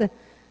models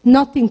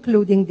not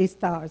including these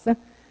stars.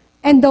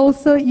 And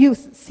also you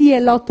see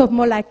a lot of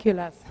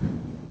moleculars.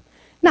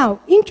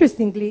 Now,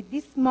 interestingly,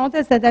 these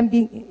models that have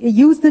been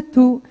used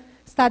to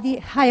study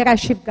high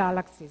redshift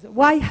galaxies.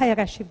 Why high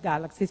redshift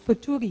galaxies? For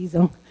two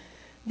reasons.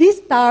 These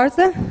stars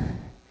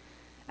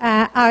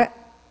are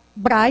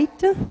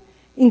bright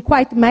in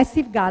quite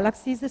massive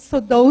galaxies, so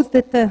those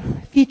that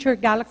feature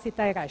galaxy at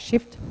high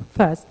redshift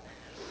first.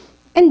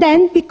 And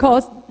then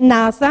because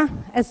NASA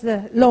has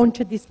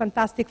launched this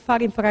fantastic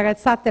far-infrared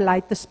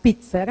satellite,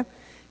 Spitzer,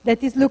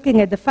 that is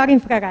looking at the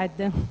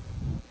far-infrared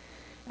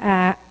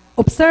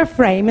observed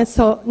frame,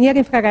 so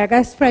near-infrared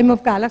rest frame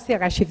of galaxy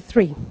at redshift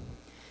 3.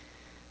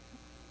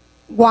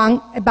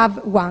 1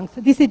 above 1.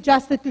 So this is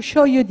just to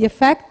show you the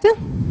effect.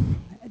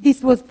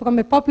 This was from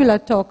a popular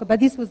talk, but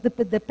this was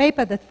the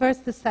paper that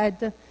first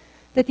said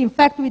that in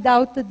fact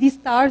without these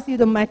stars you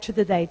don't match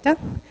the data,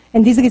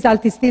 and this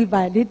result is still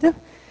valid.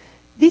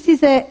 This is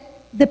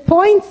the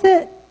points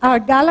are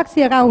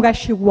galaxy around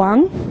redshift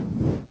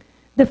 1.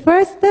 The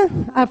first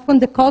are from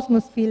the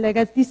Cosmos field,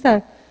 as these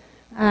are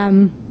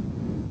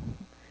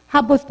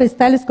Hubble Space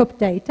Telescope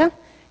data,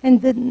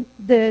 and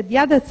the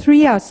other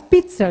three are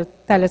Spitzer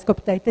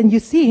telescope data. And you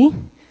see,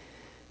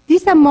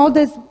 these are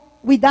models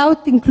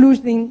without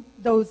including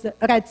those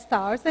red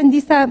stars, and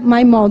these are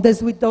my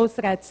models with those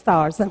red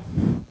stars.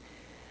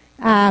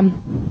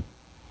 And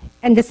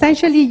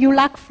essentially, you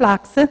lack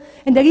flux,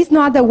 and there is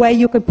no other way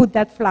you can put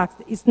that flux.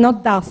 It's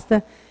not dust,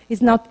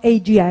 it's not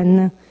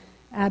AGN,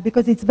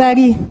 because it's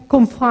very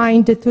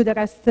confined to the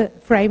rest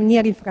frame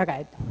near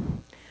infrared.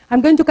 I'm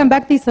going to come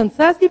back to this on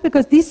Thursday,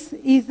 because this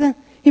is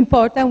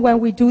important when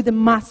we do the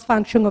mass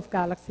function of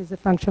galaxies, the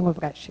function of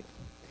redshift.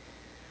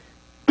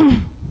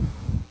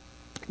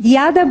 The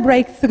other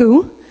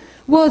breakthrough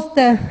was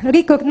the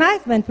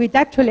recognizement, which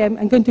actually,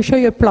 I'm going to show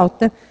you a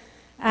plot,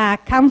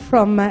 come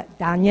from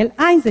Daniel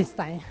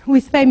Eisenstein, who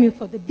is famous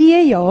for the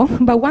BAO,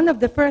 but one of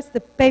the first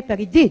papers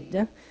he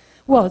did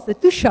was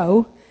to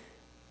show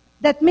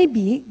that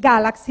maybe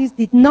galaxies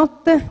did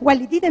not, well,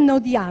 he didn't know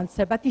the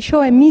answer, but he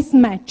showed a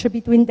mismatch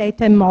between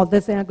data and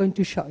models, and I'm going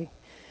to show you.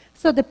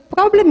 So the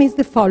problem is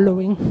the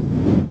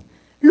following.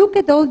 Look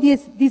at all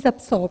these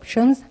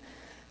absorptions.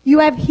 You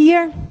have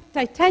here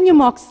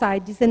titanium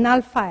oxide is an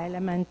alpha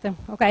element,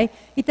 okay?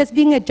 It has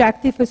been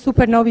ejected for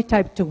supernovae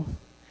type 2.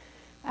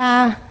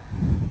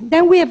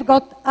 Then we have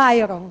got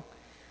iron.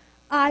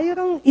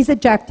 Iron is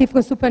ejected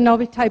from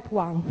supernovae type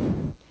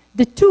 1.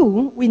 The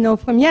two, we know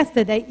from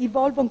yesterday,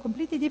 evolve on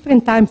completely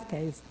different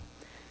timescales.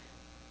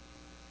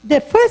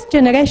 The first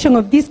generation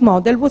of this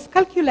model was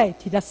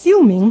calculated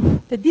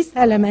assuming that these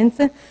elements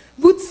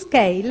would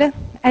scale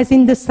as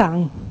in the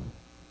sun.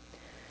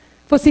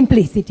 For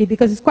simplicity,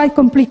 because it's quite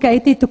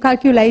complicated to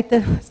calculate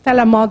a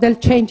stellar model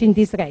changing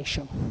this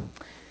ratio.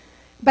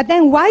 But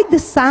then why the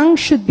sun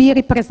should be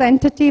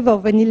representative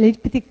of an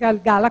elliptical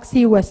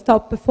galaxy who has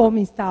stopped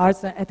performing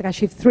stars at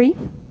redshift 3?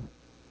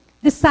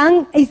 The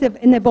sun is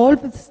an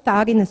evolved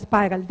star in a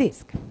spiral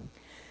disk.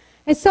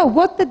 And so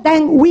what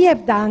then we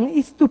have done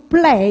is to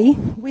play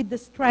with the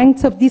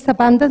strengths of this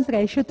abundance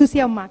ratio to see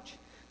how much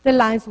the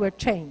lines were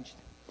changed.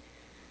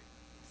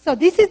 So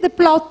this is the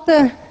plot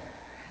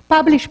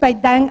published by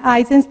Dan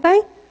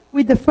Eisenstein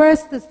with the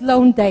first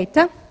Sloan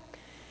data.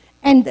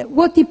 And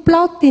what he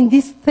plotted in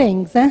these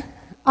things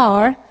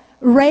are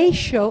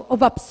ratio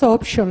of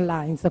absorption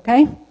lines,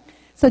 okay?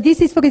 So this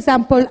is, for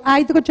example,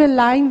 hydrogen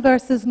line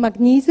versus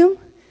magnesium,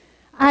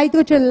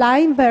 hydrogen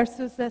line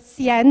versus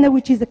CN,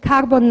 which is a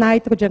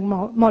carbon-nitrogen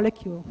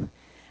molecule.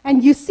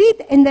 And you see,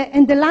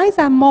 and the lines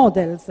are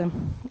models,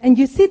 and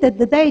you see that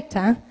the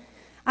data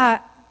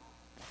are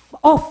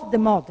off the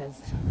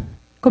models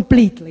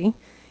completely,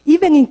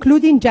 even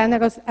including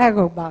generous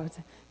error bars.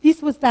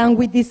 This was done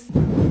with these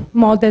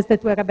models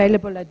that were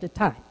available at the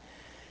time.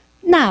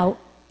 Now,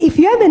 if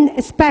you have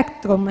a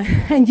spectrum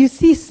and you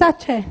see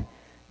such a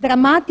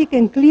dramatic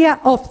and clear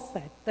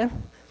offset,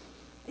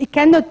 it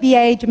cannot be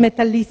age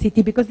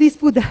metallicity, because this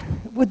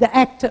would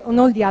act on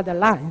all the other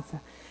lines.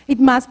 It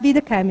must be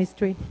the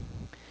chemistry.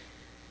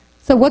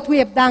 So what we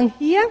have done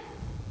here,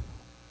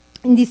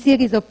 in this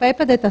series of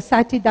papers that are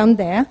cited down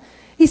there,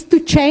 is to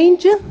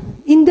change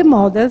in the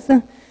models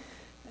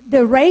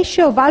the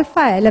ratio of alpha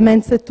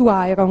elements to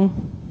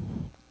iron.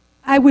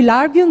 I will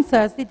argue on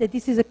Thursday that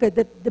this is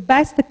the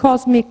best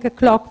cosmic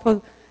clock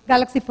for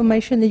galaxy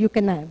formation that you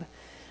can have.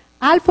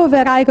 Alpha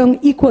over iron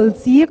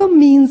equals 0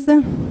 means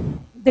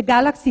the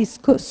galaxy is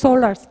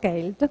solar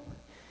scaled.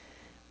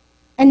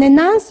 An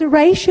enhanced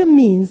ratio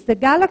means the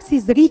galaxy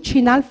is rich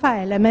in alpha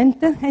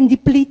element and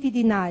depleted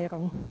in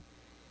iron.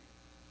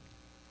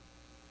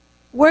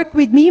 work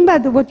with me,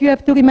 but what you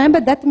have to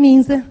remember, that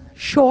means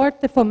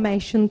short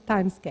formation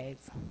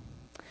timescales.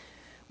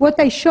 What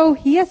I show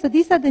here, so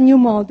these are the new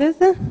models.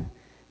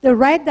 The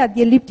red are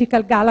the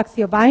elliptical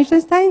galaxy of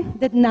Einstein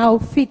that now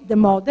fit the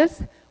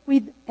models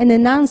with an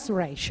enhanced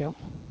ratio.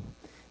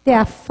 They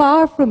are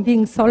far from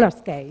being solar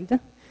scaled.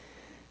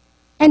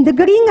 And the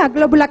green are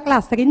globular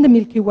clusters in the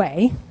Milky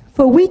Way,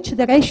 for which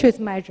the ratio is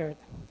measured.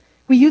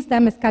 We use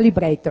them as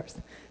calibrators.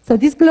 So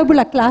these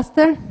globular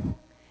clusters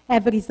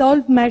have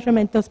resolved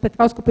measurement of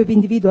spectroscopy of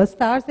individual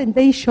stars, and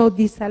they show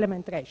this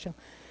element ratio.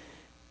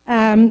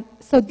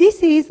 So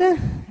this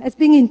has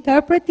been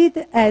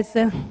interpreted as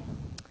the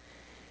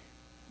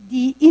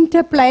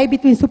interplay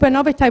between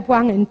supernova type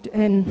 1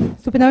 and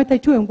supernova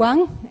type 2 and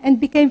 1, and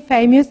became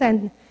famous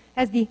and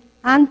as the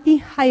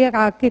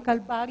anti-hierarchical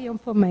baryon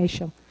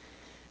formation,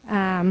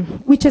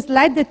 which has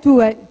led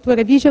to a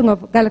revision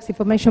of galaxy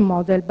formation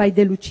model by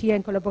De Lucia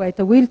and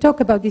collaborator. We'll talk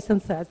about this on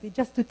Thursday,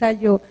 just to tell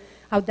you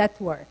how that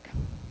works.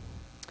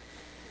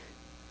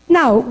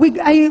 Now,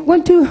 I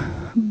want to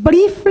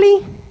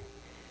briefly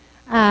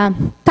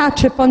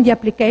touch upon the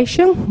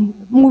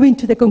application, moving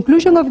to the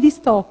conclusion of this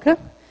talk,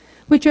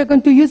 which we're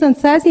going to use on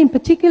Thursday. In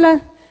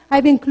particular,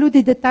 I've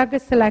included the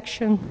target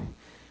selection,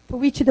 for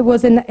which there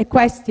was a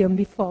question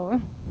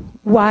before,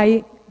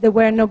 why there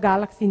were no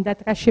galaxies in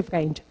that redshift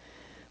range,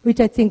 which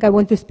I think I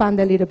want to expand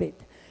a little bit.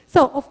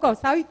 So, of course,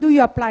 how do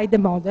you apply the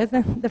models?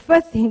 The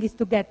first thing is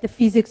to get the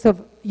physics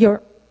of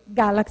your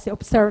galaxy,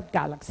 observed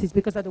galaxies,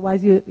 because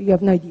otherwise you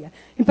have no idea.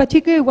 In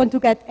particular, you want to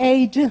get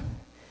age,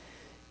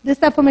 the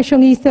star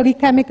formation history,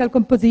 chemical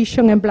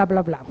composition, and blah,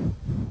 blah, blah.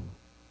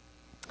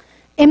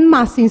 And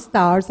mass in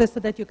stars, so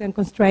that you can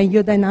constrain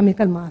your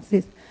dynamical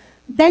masses.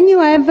 Then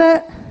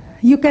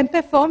you can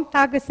perform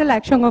target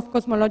selection of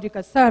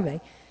cosmological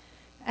survey.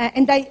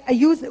 And I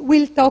use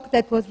Will talk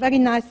that was very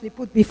nicely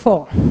put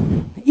before.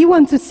 You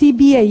want to see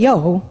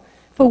BAO,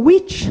 for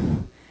which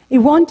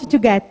you want to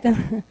get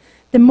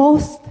the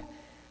most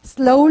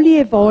slowly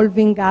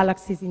evolving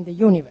galaxies in the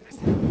universe.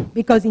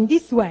 Because in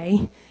this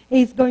way,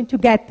 it's going to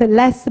get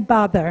less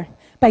bothered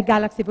by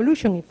galaxy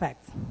evolution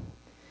effects.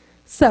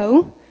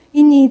 So,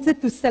 it needs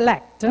to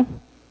select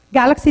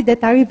galaxies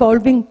that are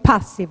evolving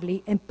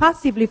passively. And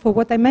passively, for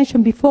what I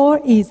mentioned before,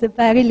 is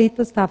very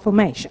little star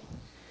formation.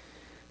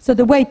 So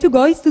the way to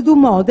go is to do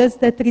models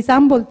that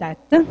resemble that,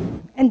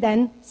 and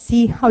then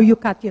see how you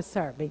cut your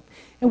survey.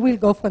 And we'll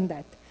go from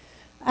that.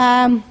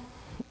 An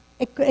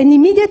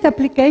immediate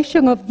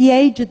application of the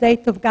age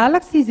date of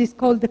galaxies is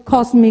called the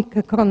cosmic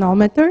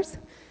chronometers,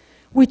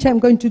 which I'm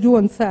going to do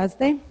on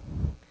Thursday.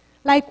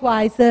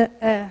 Likewise,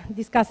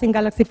 discussing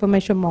galaxy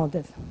formation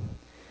models.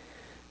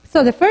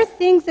 So the first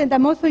things, and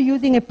I'm also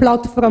using a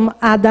plot from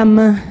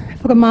Adam,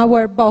 from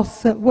our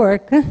boss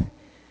work,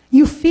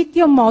 you fit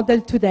your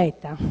model to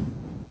data.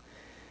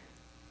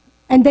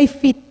 And they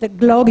fit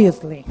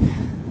gloriously,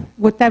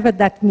 whatever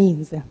that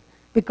means.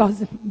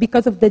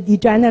 Because of the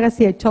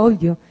degeneracy I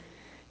told you.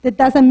 That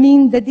doesn't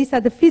mean that these are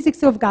the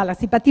physics of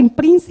galaxy, but in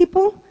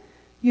principle,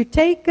 you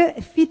take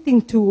a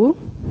fitting tool,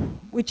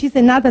 which is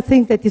another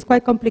thing that is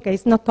quite complicated.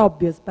 It's not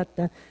obvious, but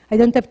I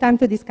don't have time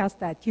to discuss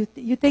that.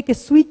 You take a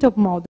suite of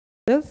models,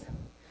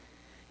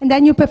 and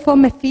then you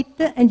perform a fit,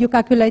 and you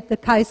calculate the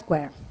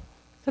chi-square.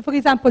 So, for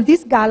example,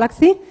 this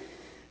galaxy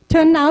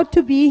turned out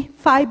to be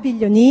 5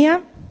 billion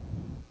years,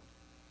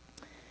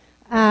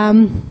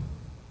 having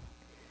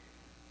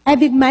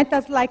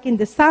metals like in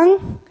the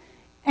sun,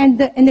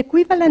 and an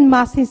equivalent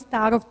mass in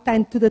star of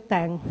 10 to the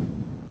 10.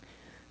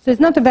 So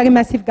it's not a very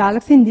massive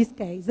galaxy in this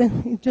case,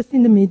 it's just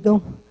in the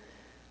middle.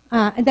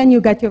 And then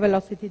you get your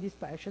velocity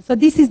dispersion. So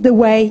this is the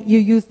way you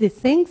use these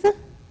things.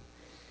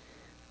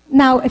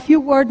 Now, a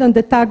few words on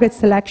the target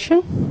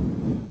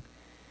selection.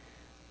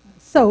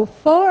 So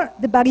for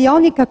the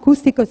baryonic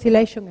acoustic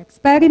oscillation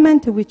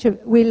experiment, which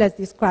Will has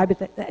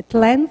described at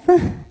length,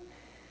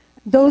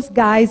 those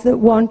guys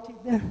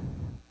wanted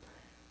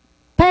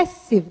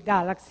passive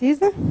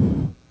galaxies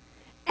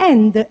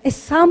and a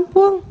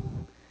sample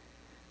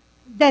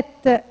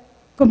that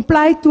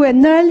complied to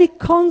an early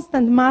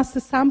constant mass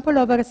sample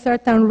over a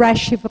certain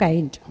redshift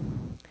range.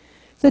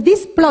 So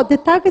this plot, the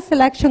target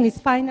selection is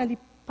finally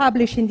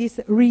published in this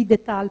Reed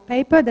et al.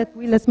 Paper that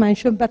Will has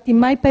mentioned, but in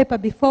my paper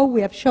before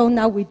we have shown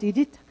how we did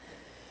it.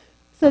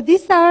 So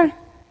these are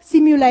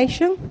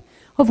simulations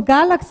of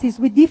galaxies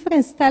with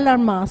different stellar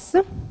mass.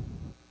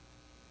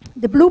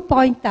 The blue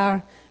points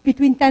are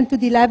between 10 to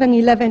the 11,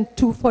 11,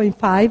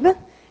 2.5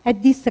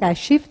 at this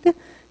redshift.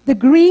 The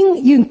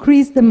green, you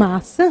increase the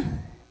mass,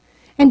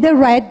 and the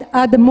red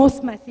are the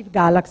most massive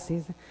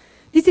galaxies.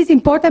 This is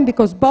important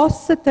because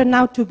BOSS turned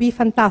out to be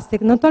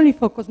fantastic, not only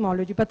for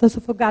cosmology, but also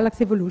for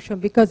galaxy evolution,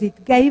 because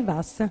it gave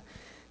us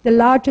the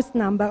largest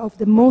number of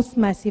the most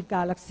massive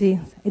galaxies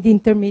at the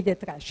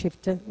intermediate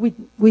redshift,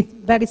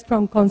 with very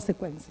strong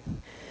consequences.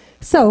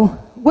 So,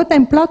 what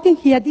I'm plotting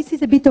here, this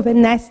is a bit of a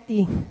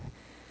nasty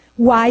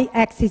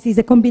y-axis, is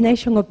a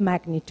combination of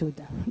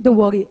magnitude. Don't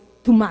worry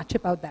too much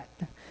about that.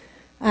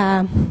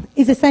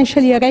 Is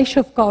essentially a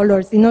ratio of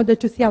colors in order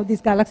to see how this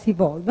galaxy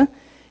evolve.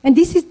 And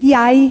this is the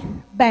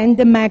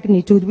I-band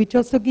magnitude, which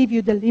also gives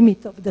you the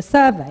limit of the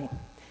survey.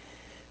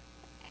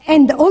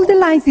 And all the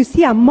lines you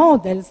see are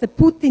models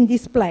put in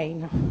this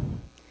plane.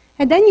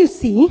 And then you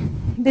see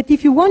that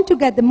if you want to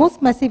get the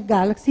most massive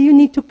galaxy, you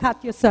need to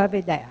cut your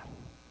survey there.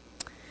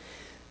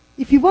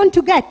 If you want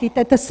to get it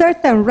at a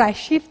certain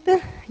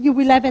redshift, you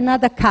will have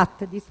another cut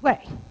this way.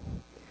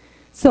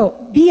 So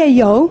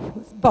BAO,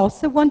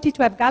 boss, wanted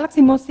to have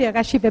galaxy mostly a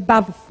redshift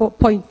above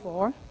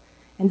 0.4,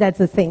 and that's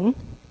the thing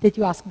that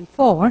you asked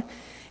before,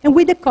 and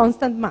with a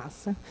constant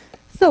mass.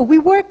 So we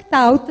worked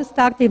out,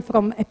 starting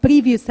from a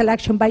previous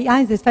selection by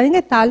Eisenstein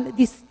et al.,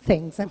 these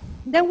things.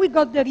 Then we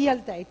got the real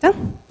data.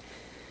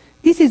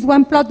 This is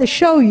one plot that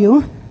shows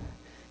you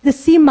the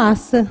C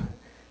mass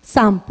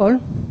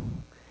sample,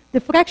 the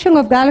fraction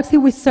of galaxy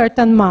with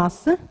certain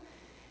mass,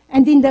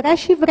 and in the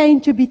redshift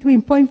range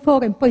between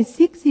 0.4 and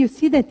 0.6, you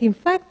see that, in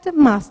fact,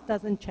 mass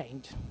doesn't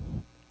change.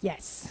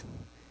 Yes.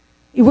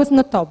 It was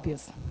not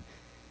obvious.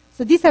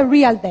 So these are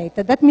real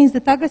data. That means the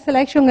target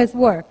selection has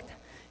worked.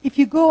 If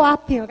you go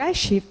up in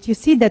redshift, you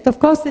see that, of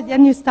course,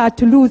 then you start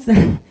to lose.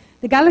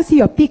 The galaxy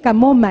you pick are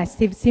more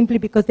massive simply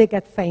because they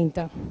get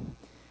fainter,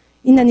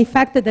 in an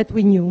effect that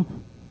we knew.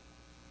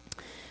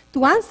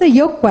 To answer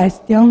your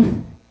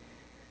question,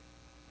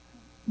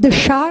 the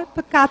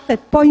sharp cut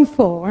at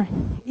 0.4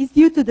 is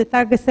due to the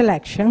target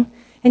selection,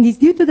 and is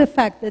due to the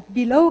fact that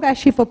below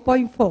redshift of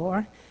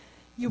 0.4,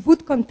 you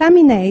would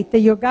contaminate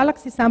your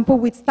galaxy sample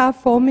with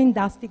star-forming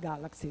dusty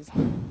galaxies.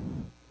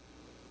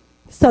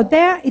 So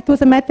there, it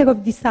was a matter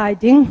of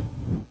deciding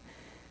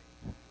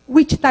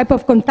which type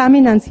of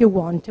contaminants you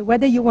want,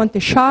 whether you want a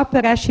sharp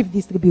redshift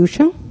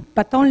distribution,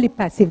 but only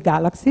passive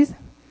galaxies,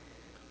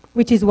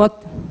 which is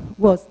what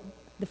was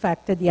the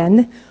fact at the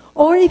end,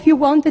 or if you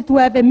wanted to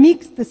have a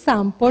mixed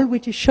sample,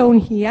 which is shown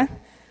here,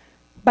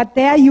 but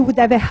there you would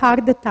have a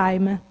harder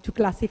time to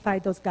classify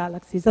those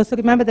galaxies. Also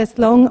remember that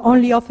Sloan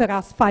only offers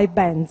us 5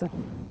 bands.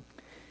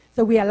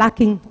 So we are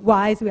lacking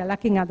WISE, we are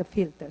lacking other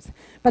filters.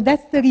 But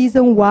that's the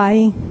reason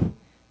why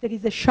there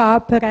is a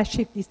sharp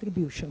redshift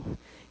distribution.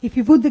 If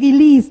you would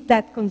release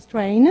that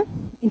constraint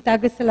in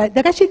target selection,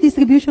 the redshift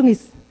distribution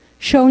is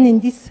shown in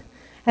this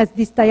as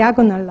this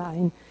diagonal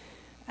line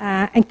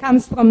and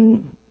comes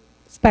from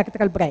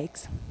spectral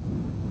breaks.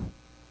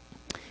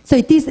 So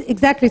it is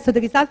exactly, so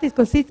the result is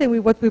consistent with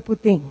what we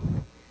put in.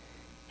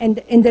 And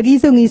the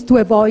reason is to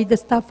avoid the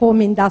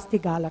star-forming dusty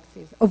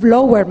galaxies, of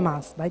lower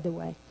mass, by the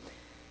way.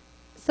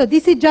 So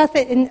this is just,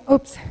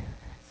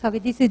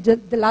 this is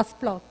just the last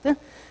plot.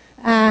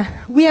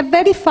 We have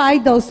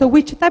verified also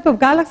which type of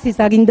galaxies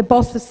are in the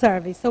BOSS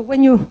survey. So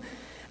when you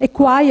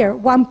acquire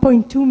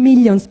 1.2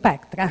 million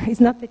spectra, it's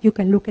not that you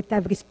can look at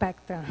every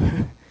spectra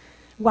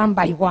one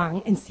by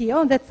one and see,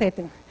 oh, that's it.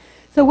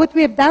 So what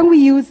we have done,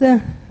 we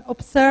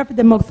observe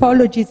the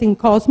morphologies in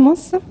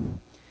Cosmos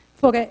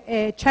for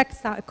a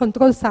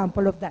control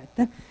sample of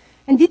that.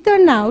 And it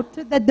turned out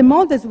that the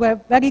models were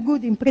very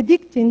good in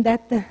predicting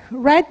that the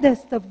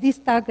reddest of this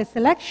target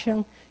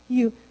selection,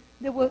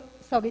 there were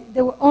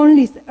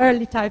only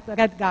early type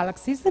red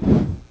galaxies,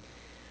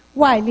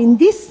 while in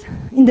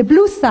the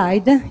blue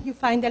side, you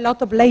find a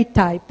lot of late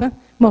type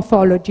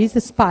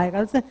morphologies,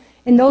 spirals,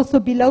 and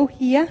also below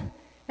here,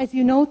 as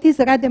you notice,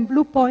 red and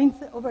blue points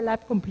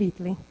overlap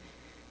completely.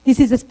 This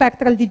is a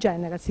spectral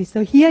degeneracy.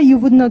 So here you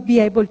would not be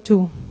able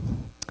to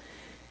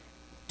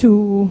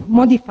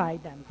modify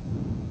them.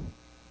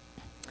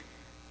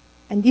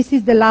 And this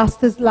is the last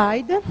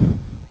slide.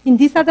 In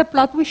this other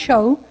plot, we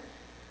show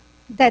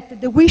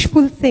that the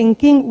wishful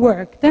thinking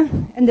worked,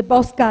 and the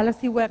BOSS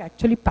galaxies were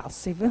actually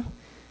passive,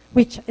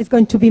 which is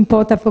going to be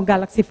important for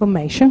galaxy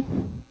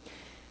formation,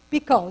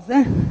 because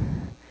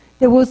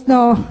there was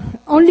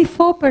only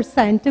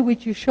 4%,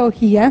 which you show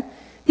here.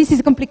 This is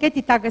a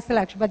complicated target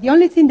selection, but the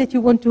only thing that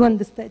you want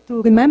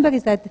to remember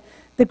is that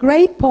the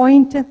gray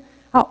point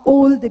are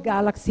all the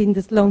galaxies in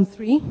the Sloan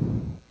 3,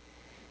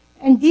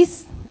 and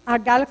these are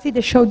galaxies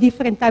that show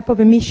different type of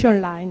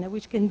emission line,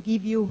 which can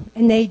give you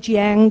an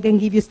AGN, can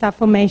give you star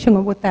formation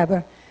or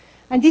whatever.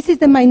 And this is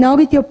the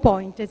minority of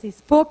pointers,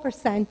 it's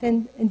 4%,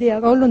 and they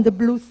are all on the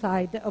blue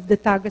side of the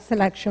target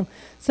selection.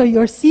 So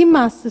your C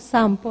mass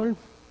sample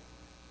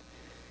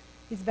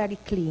is very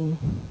clean.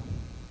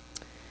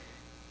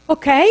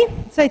 Okay,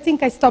 so I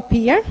think I stop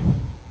here.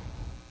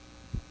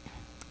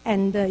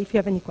 And if you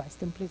have any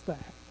question, please go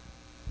ahead.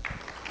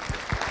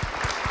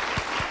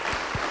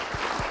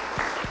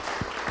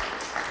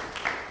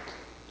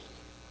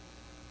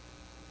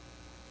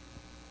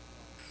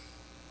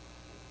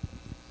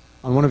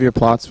 On one of your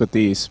plots with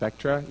the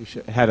spectra, you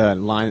had a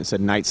line that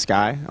said night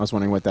sky. I was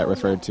wondering what that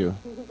referred to.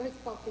 The word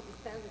spotted is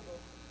terrible.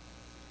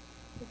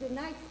 It's a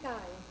night sky.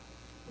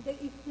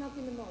 It's not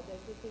in the models,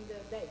 it's in the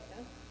data.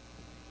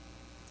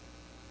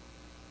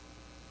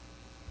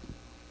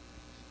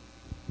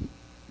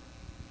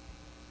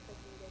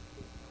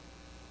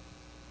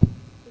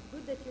 It's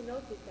good that you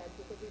noticed that,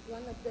 because it's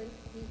one of the...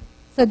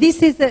 So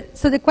this is,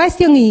 so the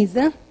question is,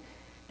 there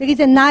is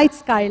a night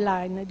sky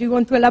line. Do you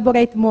want to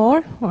elaborate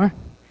more, or?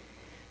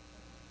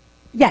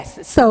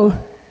 Yes, so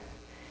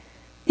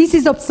This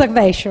is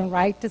observation,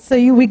 right? So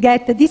you will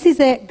get, this is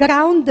a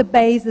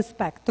ground-based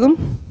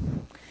spectrum.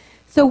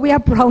 So we are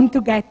prone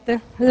to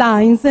get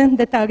lines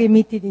that are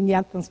emitted in the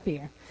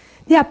atmosphere.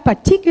 They are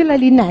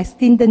particularly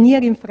nasty in the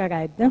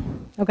near-infrared,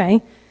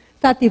 okay?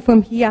 Starting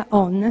from here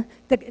on.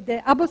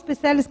 The Hubble Space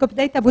Telescope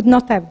data would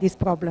not have this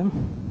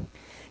problem.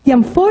 The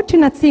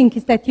unfortunate thing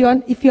is that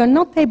if you are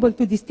not able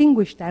to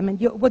distinguish them, and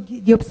what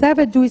the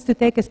observer do is to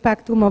take a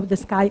spectrum of the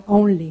sky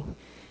only,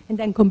 and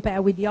then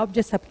compare with the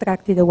objects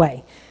subtracted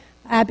away.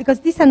 Because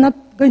these are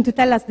not going to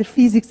tell us the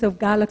physics of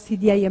galaxy,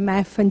 the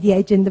AMF, and the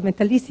age and the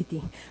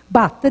metallicity,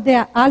 but they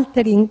are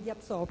altering the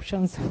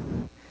absorptions,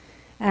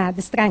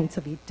 the strengths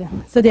of it.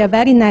 So they are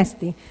very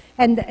nasty.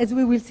 And as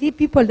we will see,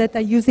 people that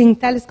are using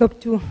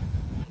telescope to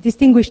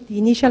distinguish the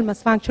initial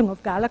mass function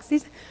of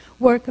galaxies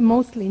work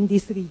mostly in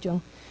this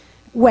region,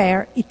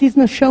 where it is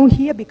not shown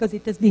here because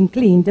it has been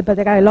cleaned, but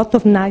there are a lot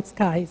of night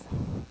skies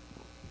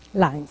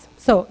lines.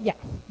 So yeah,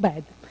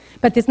 bad.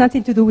 But it's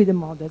nothing to do with the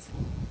models.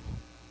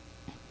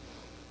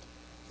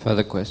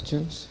 Further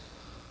questions?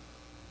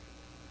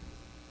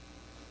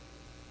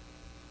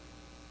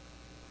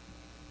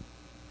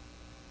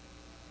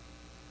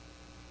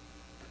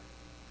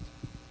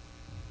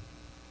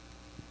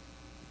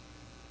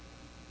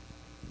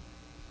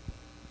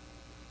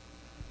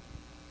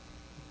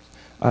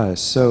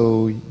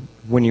 So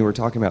when you were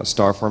talking about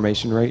star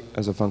formation rate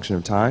as a function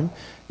of time,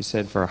 you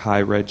said for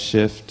high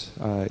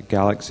redshift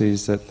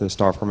galaxies that the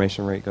star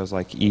formation rate goes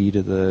like e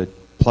to the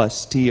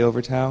plus t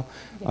over tau.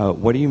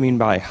 What do you mean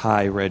by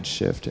high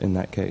redshift in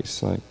that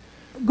case? Like,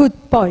 good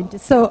point.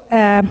 So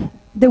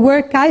the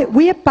work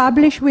we have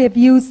published, we have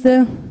used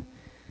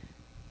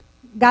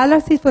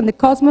galaxies from the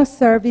Cosmos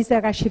service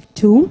redshift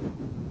 2.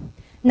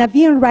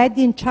 Naveen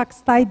Reddy and Chuck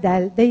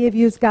Steidel, they have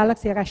used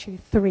galaxy redshift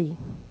 3.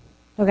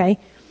 Okay?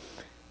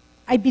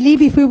 I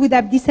believe if we would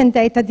have decent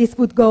data, this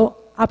would go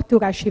up to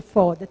redshift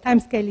 4. The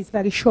time scale is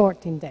very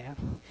short in there.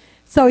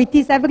 So it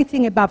is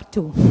everything above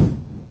 2.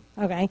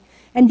 Okay?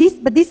 And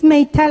this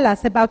may tell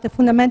us about the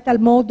fundamental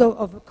model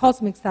of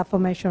cosmic star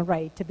formation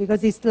rate,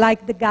 because it's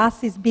like the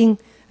gas is being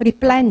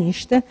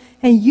replenished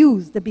and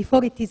used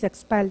before it is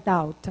expelled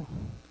out.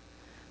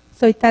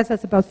 So it tells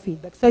us about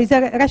feedback. So it's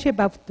actually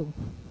above 2.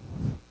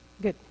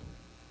 Good.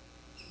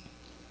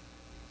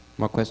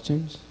 More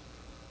questions?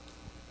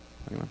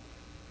 Anyone?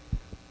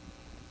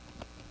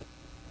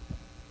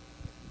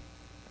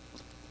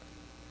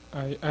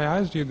 I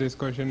asked you this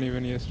question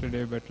even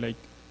yesterday, but like,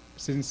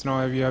 since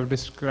now you have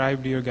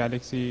described your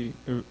galaxy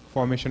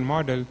formation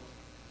model,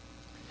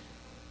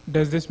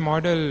 does this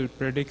model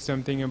predict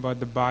something about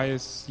the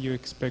bias you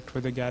expect for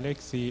the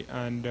galaxy,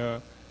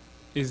 and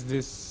is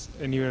this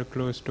anywhere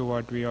close to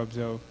what we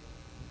observe?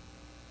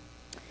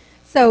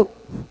 So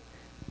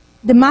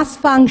the mass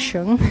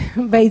function,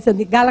 based on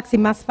the galaxy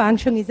mass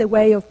function, is a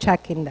way of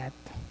checking that,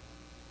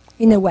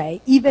 in a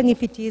way, even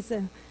if it is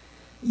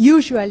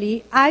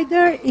usually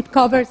either it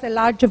covers a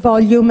large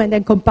volume and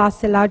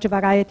encompasses a large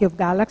variety of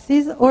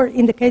galaxies, or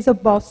in the case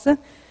of BOSS,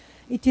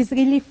 it is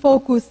really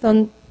focused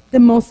on the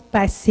most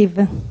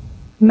passive,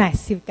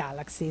 massive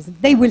galaxies.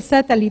 They will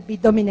certainly be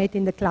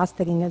dominating the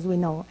clustering, as we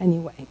know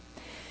anyway.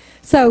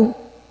 So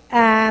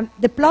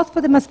the plot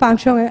for the mass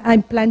function I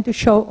plan to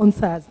show on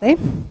Thursday.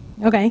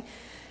 Okay?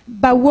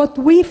 But what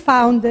we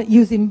found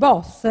using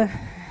BOSS,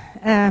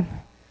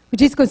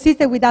 which is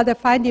consistent with other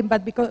findings,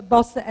 but because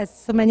BOSS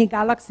has so many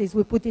galaxies,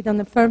 we put it on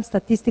a firm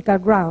statistical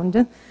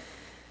ground,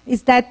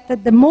 is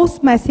that the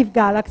most massive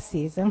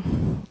galaxies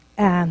in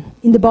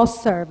the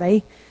BOSS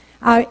survey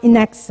are in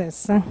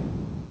excess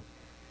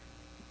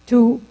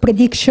to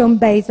prediction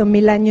based on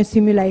millennium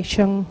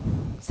simulation,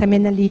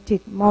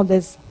 semi-analytic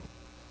models,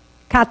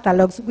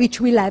 catalogs,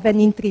 which will have an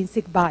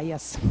intrinsic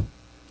bias.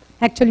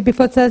 Actually,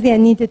 before Thursday, I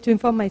needed to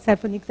inform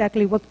myself on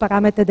exactly what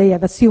parameter they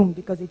have assumed,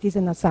 because it is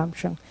an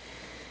assumption.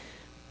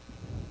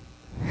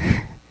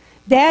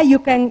 There you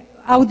can,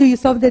 how do you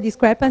solve the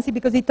discrepancy?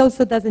 Because it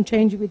also doesn't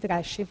change with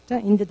redshift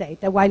in the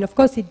data, while of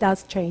course it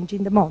does change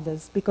in the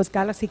models, because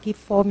galaxies keep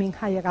forming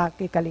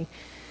hierarchically.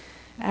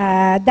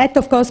 That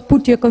of course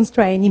put you a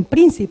constraint. In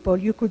principle,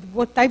 you could,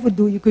 what I would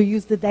do, you could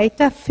use the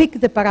data, fix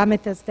the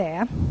parameters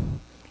there.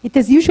 It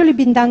has usually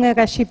been done at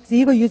redshift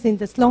 0 using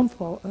the Sloan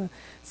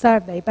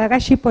survey, but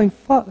redshift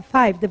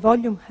 0.5, the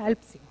volume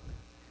helps you.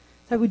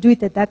 So we do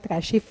it at that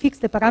redshift, fix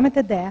the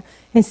parameter there,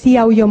 and see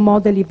how your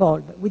model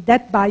evolves. With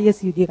that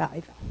bias you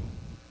derive.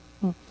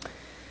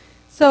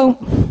 So,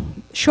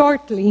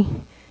 shortly,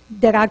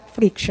 there are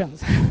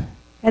frictions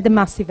at the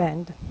massive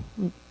end.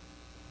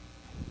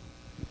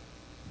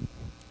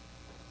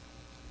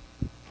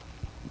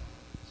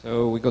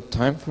 So we got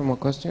time for more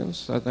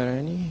questions. Are there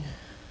any?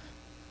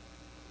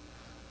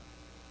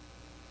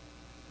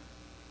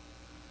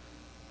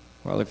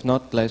 Well, if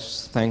not,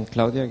 let's thank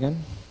Claudia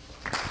again.